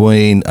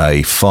between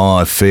a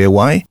 5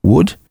 fairway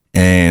wood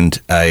and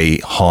a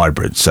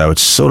hybrid. So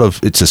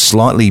it's a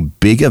slightly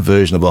bigger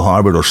version of a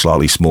hybrid or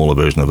slightly smaller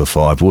version of a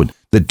 5 wood.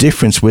 The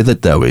difference with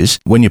it, though, is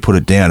when you put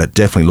it down, it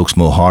definitely looks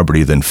more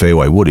hybridy than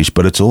fairway woodish,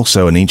 but it's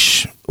also an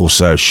inch or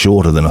so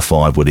shorter than a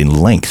 5 wood in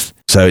length.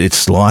 So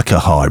it's like a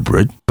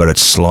hybrid, but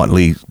it's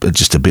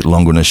just a bit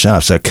longer in the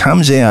shaft. So it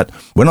comes out,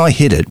 when I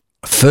hit it,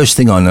 first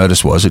thing I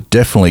noticed was it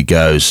definitely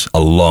goes a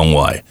long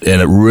way.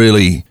 And it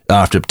really,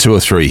 after 2 or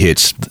 3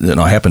 hits, and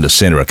I happened to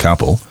centre a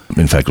couple,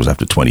 in fact it was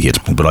after 20 hits,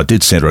 but I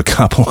did centre a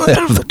couple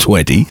out of the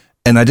 20,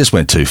 and they just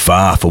went too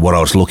far for what I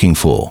was looking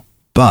for.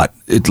 But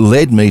it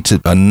led me to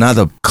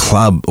another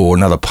club or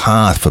another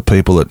path for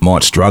people that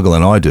might struggle,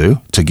 and I do,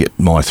 to get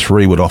my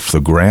 3 wood off the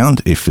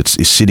ground if it's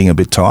sitting a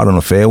bit tight on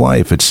a fairway,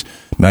 if it's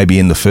maybe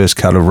in the first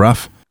cut of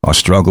rough. I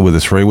struggle with a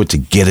 3-wood to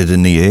get it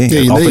in the air.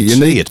 Yeah,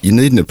 you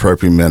need an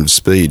appropriate amount of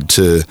speed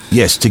to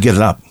to get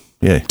it up.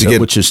 Yeah, to get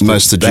which is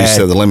most of the juice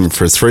out of the lemon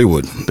for a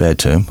 3-wood. Bad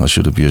term. I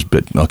should have used,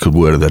 but I could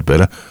word that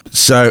better.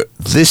 So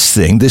this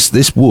thing,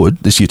 this wood,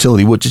 this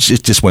utility wood,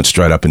 it just went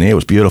straight up in the air. It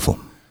was beautiful,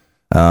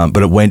 but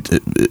it went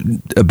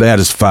about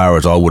as far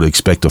as I would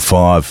expect a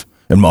 5.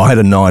 And I had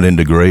a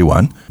 19-degree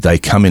one. They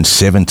come in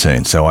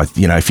 17. So if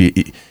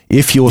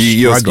you're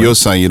struggling, you're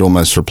saying you'd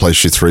almost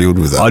replace your 3-wood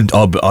with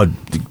that.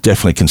 I'd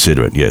definitely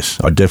consider it. Yes,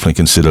 I'd definitely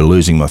consider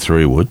losing my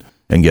 3-wood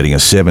and getting a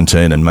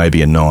 17 and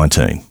maybe a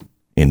 19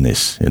 in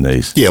these.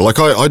 Yeah, like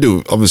I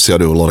do. Obviously, I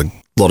do a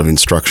lot of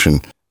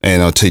instruction,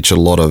 and I teach a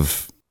lot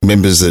of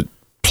members that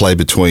play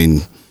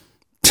between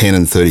 10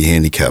 and 30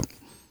 handicap.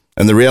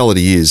 And the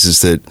reality is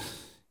that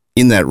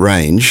in that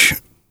range,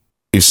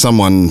 if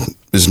someone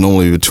is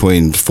normally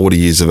between 40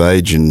 years of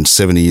age and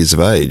 70 years of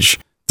age,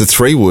 the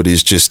 3-wood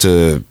is just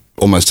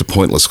almost a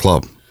pointless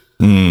club.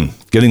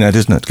 Getting that,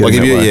 isn't it?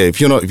 If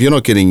you're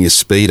not getting your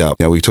speed up,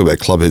 we talk about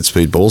clubhead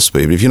speed, ball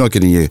speed, but if you're not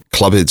getting your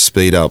clubhead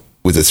speed up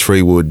with a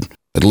 3-wood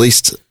at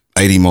least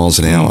 80 miles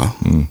an hour,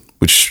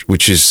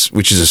 which is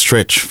a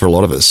stretch for a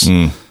lot of us,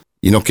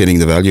 you're not getting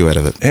the value out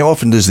of it. How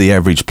often does the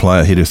average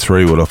player hit a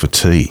 3-wood off a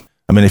tee?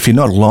 I mean, if you're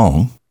not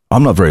long,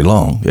 I'm not very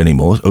long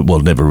anymore. Well,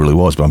 never really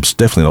was, but I'm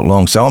definitely not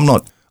long. So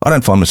I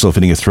don't find myself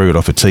hitting a 3-wood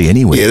off a tee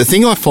anywhere. Yeah, the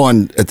thing I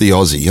find at the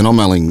Aussie,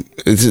 and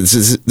this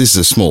is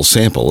a small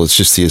sample, it's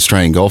just the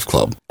Australian Golf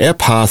Club. Our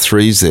par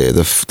 3s there,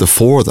 the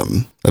 4 of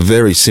them are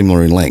very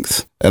similar in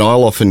length. And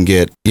I'll often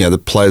get, the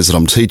players that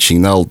I'm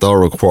teaching, they'll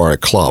require a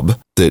club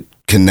that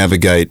can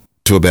navigate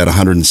to about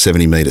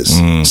 170 metres,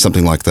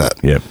 something like that.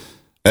 Yeah.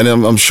 And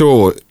I'm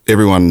sure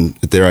everyone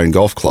at their own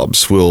golf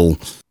clubs will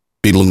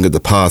be looking at the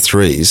par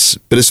 3s.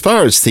 But as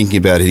far as thinking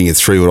about hitting a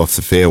 3-wood off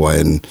the fairway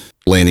and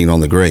landing on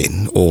the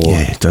green,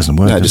 it doesn't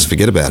work. No, just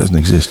forget about it. Doesn't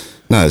exist.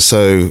 No,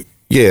 so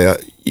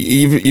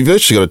you've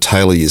virtually got to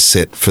tailor your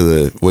set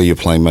for where you're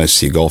playing most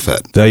of your golf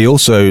at.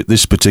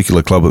 This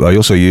particular club, they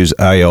also use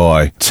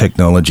AI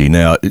technology.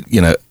 Now,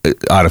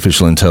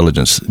 artificial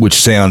intelligence, which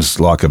sounds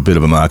like a bit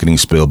of a marketing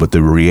spiel, but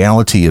the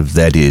reality of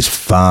that is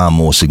far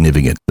more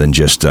significant than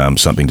just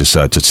something to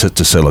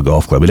sell a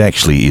golf club. It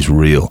actually is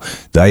real.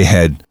 They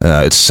had,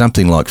 it's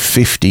something like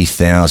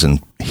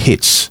 50,000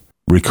 hits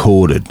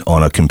recorded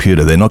on a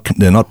computer. They're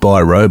not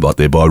by a robot.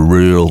 They're by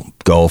real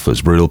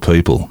golfers, real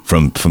people,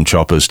 from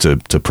choppers to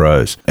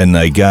pros. And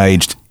they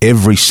gauged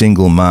every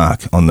single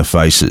mark on the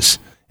faces.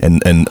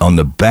 And on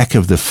the back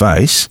of the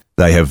face,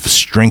 they have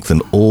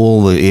strengthened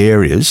all the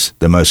areas,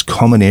 the most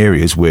common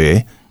areas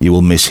where you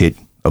will mishit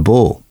a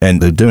ball.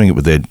 And they're doing it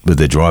with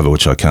their driver,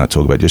 which I can't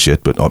talk about just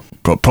yet, but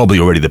probably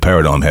already the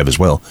Paradigm have as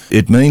well.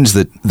 It means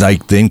that they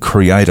then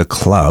create a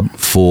club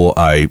for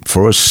a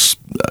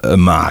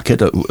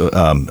market,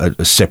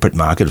 a separate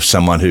market of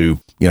someone who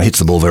hits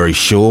the ball very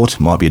short,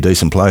 might be a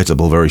decent player, hits the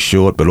ball very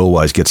short, but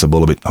always gets the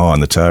ball a bit high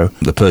on the toe.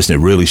 The person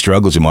who really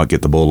struggles, who might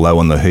get the ball low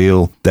on the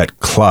heel, that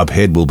club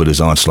head will be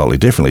designed slightly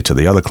differently to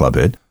the other club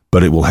head.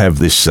 But it will have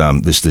this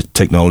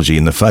technology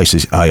in the face,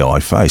 this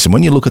AI face. And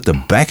when you look at the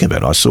back of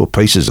it, I saw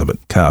pieces of it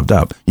carved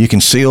up. You can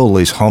see all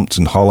these humps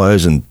and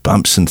hollows and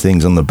bumps and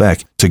things on the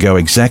back to go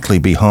exactly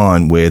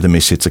behind where the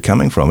mishits are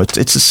coming from.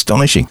 It's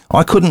astonishing.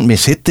 I couldn't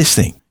mishit this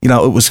thing. I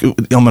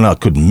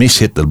could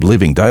mishit the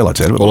living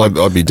daylights out of it. Well,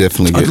 I'd be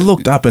definitely. I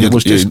looked up and it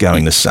was just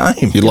going the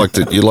same. You'd like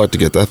to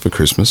get that for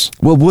Christmas.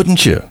 Well,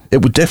 wouldn't you?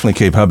 It would definitely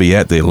keep hubby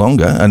out there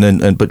longer,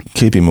 but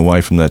keep him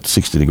away from that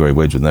 60-degree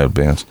wedge with no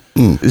bounce.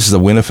 This is a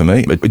winner for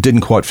me. It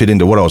didn't quite fit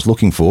into what I was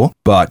looking for,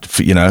 but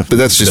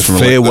that's just the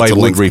fairway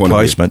wood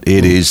replacement.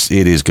 It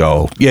is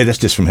gold. Yeah, that's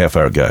just from how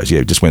far it goes.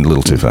 Yeah, it just went a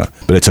little too far.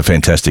 But it's a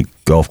fantastic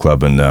golf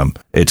club, and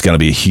it's going to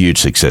be a huge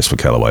success for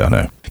Callaway, I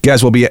know.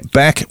 Guys, we'll be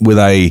back with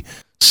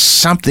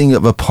something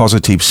of a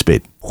positive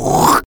spit.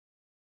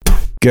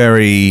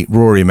 Rory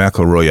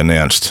McIlroy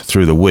announced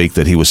through the week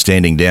that he was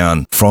standing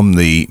down from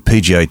the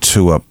PGA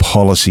Tour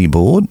Policy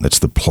Board. That's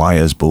the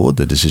players' board,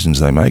 the decisions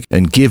they make.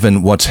 And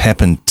given what's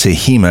happened to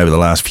him over the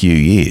last few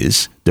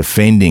years,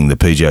 defending the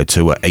PGA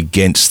Tour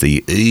against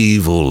the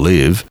evil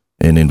Liv,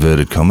 in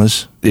inverted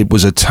commas, it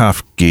was a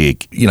tough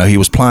gig. He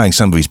was playing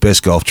some of his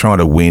best golf, trying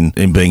to win,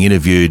 and being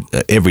interviewed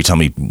every time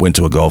he went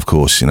to a golf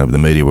course. The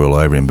media were all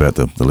over him about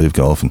the live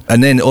golf.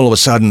 And then all of a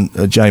sudden,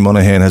 Jay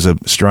Monahan has a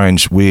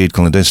strange, weird,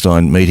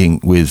 clandestine meeting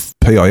with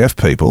PIF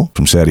people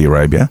from Saudi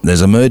Arabia. There's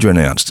a merger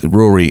announced.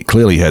 Rory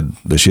clearly had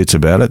the shits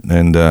about it,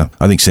 and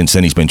I think since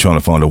then he's been trying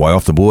to find a way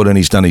off the board, and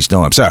he's done his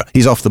time. So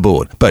he's off the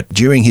board. But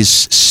during his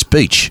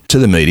speech to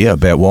the media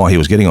about why he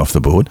was getting off the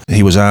board,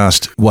 he was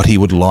asked what he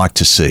would like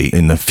to see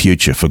in the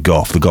future for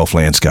golf, the golf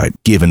landscape,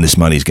 given this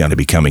money is going to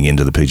be coming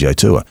into the PGA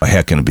Tour.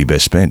 How can it be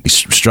best spent? His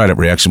straight-up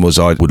reaction was,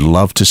 I would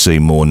love to see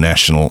more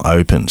national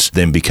opens,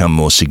 then become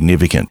more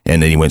significant.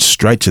 And then he went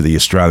straight to the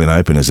Australian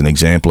Open as an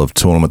example of a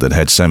tournament that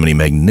had so many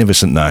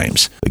magnificent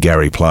names. The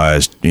Gary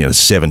players,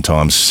 7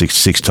 times,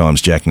 six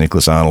times Jack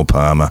Nicklaus, Arnold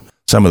Palmer,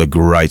 some of the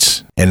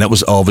greats. And that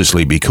was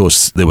obviously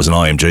because there was an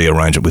IMG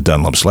arrangement with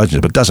Dunlop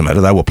Sledgers, but it doesn't matter.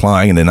 They were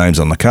playing and their names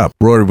on the cup.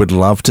 Rory would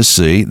love to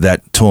see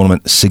that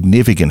tournament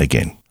significant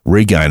again.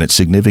 regain its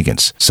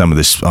significance. Some of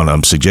this,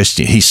 and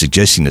he's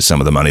suggesting that some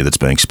of the money that's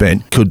being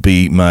spent could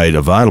be made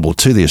available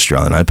to the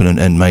Australian Open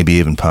and maybe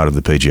even part of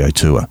the PGA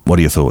Tour. What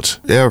are your thoughts?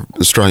 Our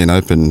Australian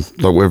Open,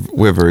 like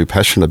we're very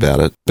passionate about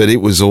it, but it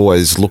was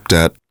always looked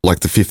at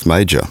like the fifth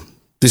major.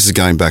 This is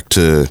going back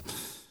to,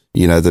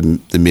 you know, the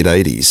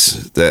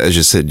mid-'80s. As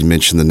you said, you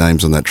mentioned the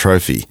names on that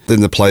trophy.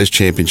 Then the Players'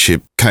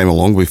 Championship came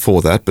along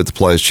before that, but the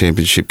Players'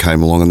 Championship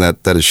came along and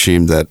that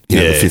assumed that,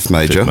 the fifth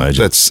major.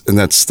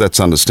 That's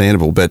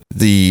understandable. But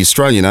the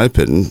Australian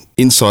Open,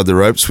 inside the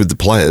ropes with the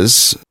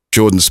players,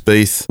 Jordan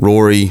Spieth,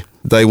 Rory,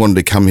 they wanted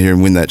to come here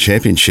and win that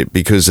championship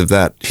because of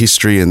that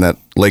history and that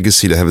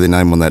legacy to have their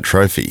name on that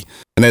trophy.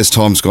 And as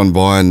time's gone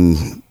by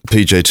and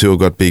PGA Tour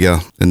got bigger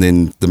and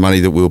then the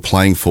money that we were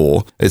playing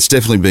for, it's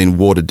definitely been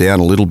watered down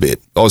a little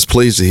bit. I was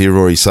pleased to hear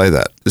Rory say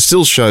that. It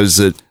still shows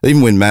that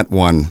even when Matt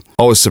won,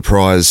 I was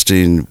surprised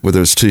in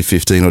whether it's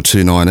 215 or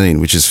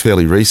 219, which is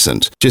fairly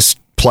recent. Just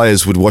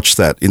players would watch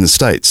that in the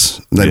States.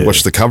 They'd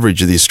watch the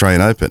coverage of the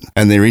Australian Open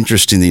and their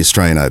interest in the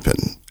Australian Open.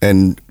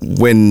 And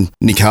when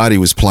Nick Hardy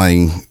was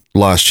playing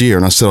last year,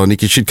 and I said, "Oh,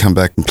 Nick, you should come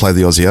back and play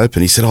the Aussie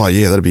Open." He said, "Oh,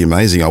 yeah, that'd be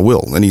amazing. I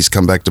will." And he's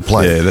come back to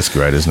play. Yeah, that's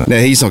great, isn't it? Now,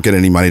 he's not getting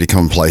any money to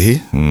come and play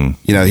here.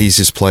 You know, he's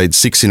just played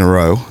 6 in a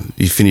row.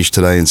 He finished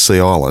today in Sea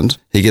Island.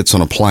 He gets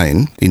on a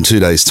plane in 2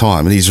 days'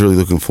 time, and he's really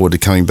looking forward to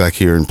coming back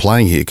here and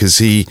playing here because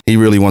he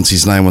really wants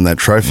his name on that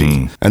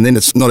trophy. And then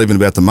it's not even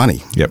about the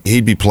money. Yep.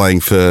 He'd be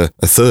playing for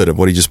a third of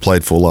what he just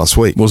played for last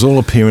week. It was all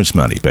appearance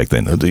money back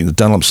then. The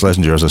Dunlop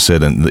Schlesinger, as I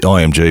said, and the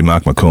IMG,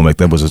 Mark McCormack,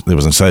 there was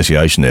an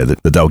association there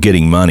that they were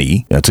getting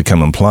money to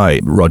come and play.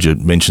 Roger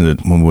mentioned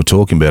it when we were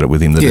talking about it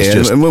with him, that it's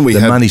just, and when the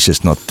money's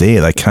just not there.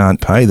 They can't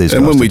pay these guys.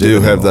 And when we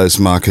do have those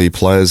marquee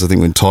players, I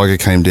think when Tiger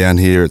came down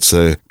here, it's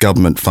a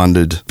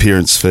government-funded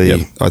appearance fee. Yep.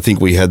 I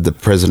think we had the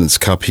President's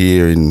Cup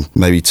here in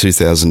maybe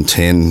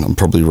 2010. I'm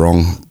probably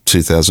wrong.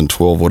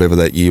 2012, whatever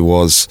that year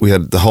was. We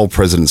had the whole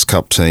President's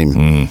Cup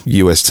team,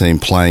 US team,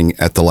 playing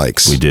at the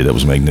Lakes. We did. It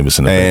was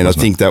magnificent. And I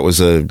think that was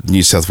a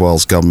New South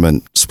Wales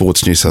government,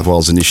 Sports New South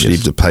Wales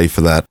initiative to pay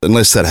for that.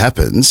 Unless that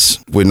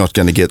happens, we're not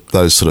going to get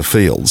those sort of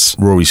fields.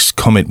 Rory's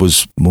comment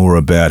was more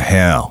about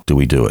how do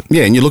we do it.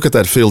 Yeah, and you look at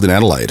that field in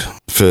Adelaide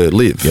for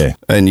Liv. Yeah.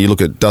 And you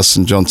look at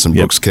Dustin Johnson,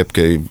 Brooks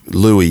Koepka,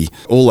 Louis,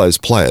 all those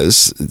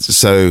players.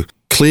 So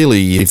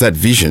clearly, if that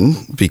vision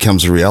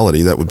becomes a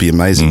reality, that would be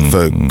amazing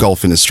for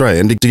golf in Australia.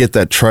 And to get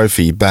that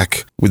trophy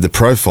back with the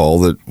profile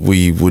that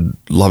we would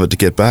love it to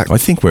get back. I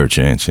think we're a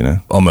chance, you know.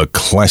 I'm a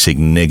classic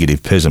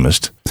negative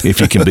pessimist.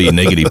 If you can be a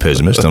negative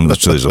pessimist, I'm not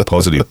sure there's a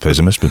positive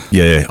pessimist. But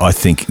yeah, I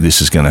think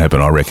this is going to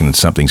happen. I reckon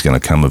something's going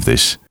to come of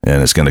this.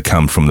 And it's going to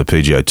come from the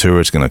PGA Tour.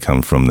 It's going to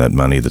come from that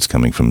money that's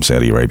coming from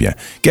Saudi Arabia.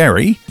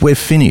 Gary, we're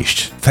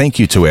finished. Thank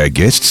you to our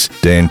guests.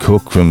 Dan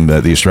Cook from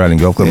the Australian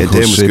Golf Club. Yeah, of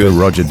course, Dan was Siva, good.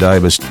 Roger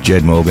Davis,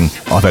 Jed Morgan.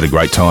 I've had a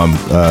great time.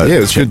 It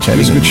was good. It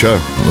was a good show.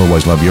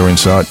 Always love your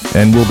insight.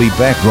 And we'll be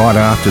back right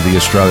after the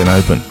Australian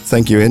Open.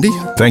 Thank you, Andy.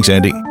 Thanks,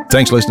 Andy.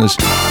 Thanks, listeners.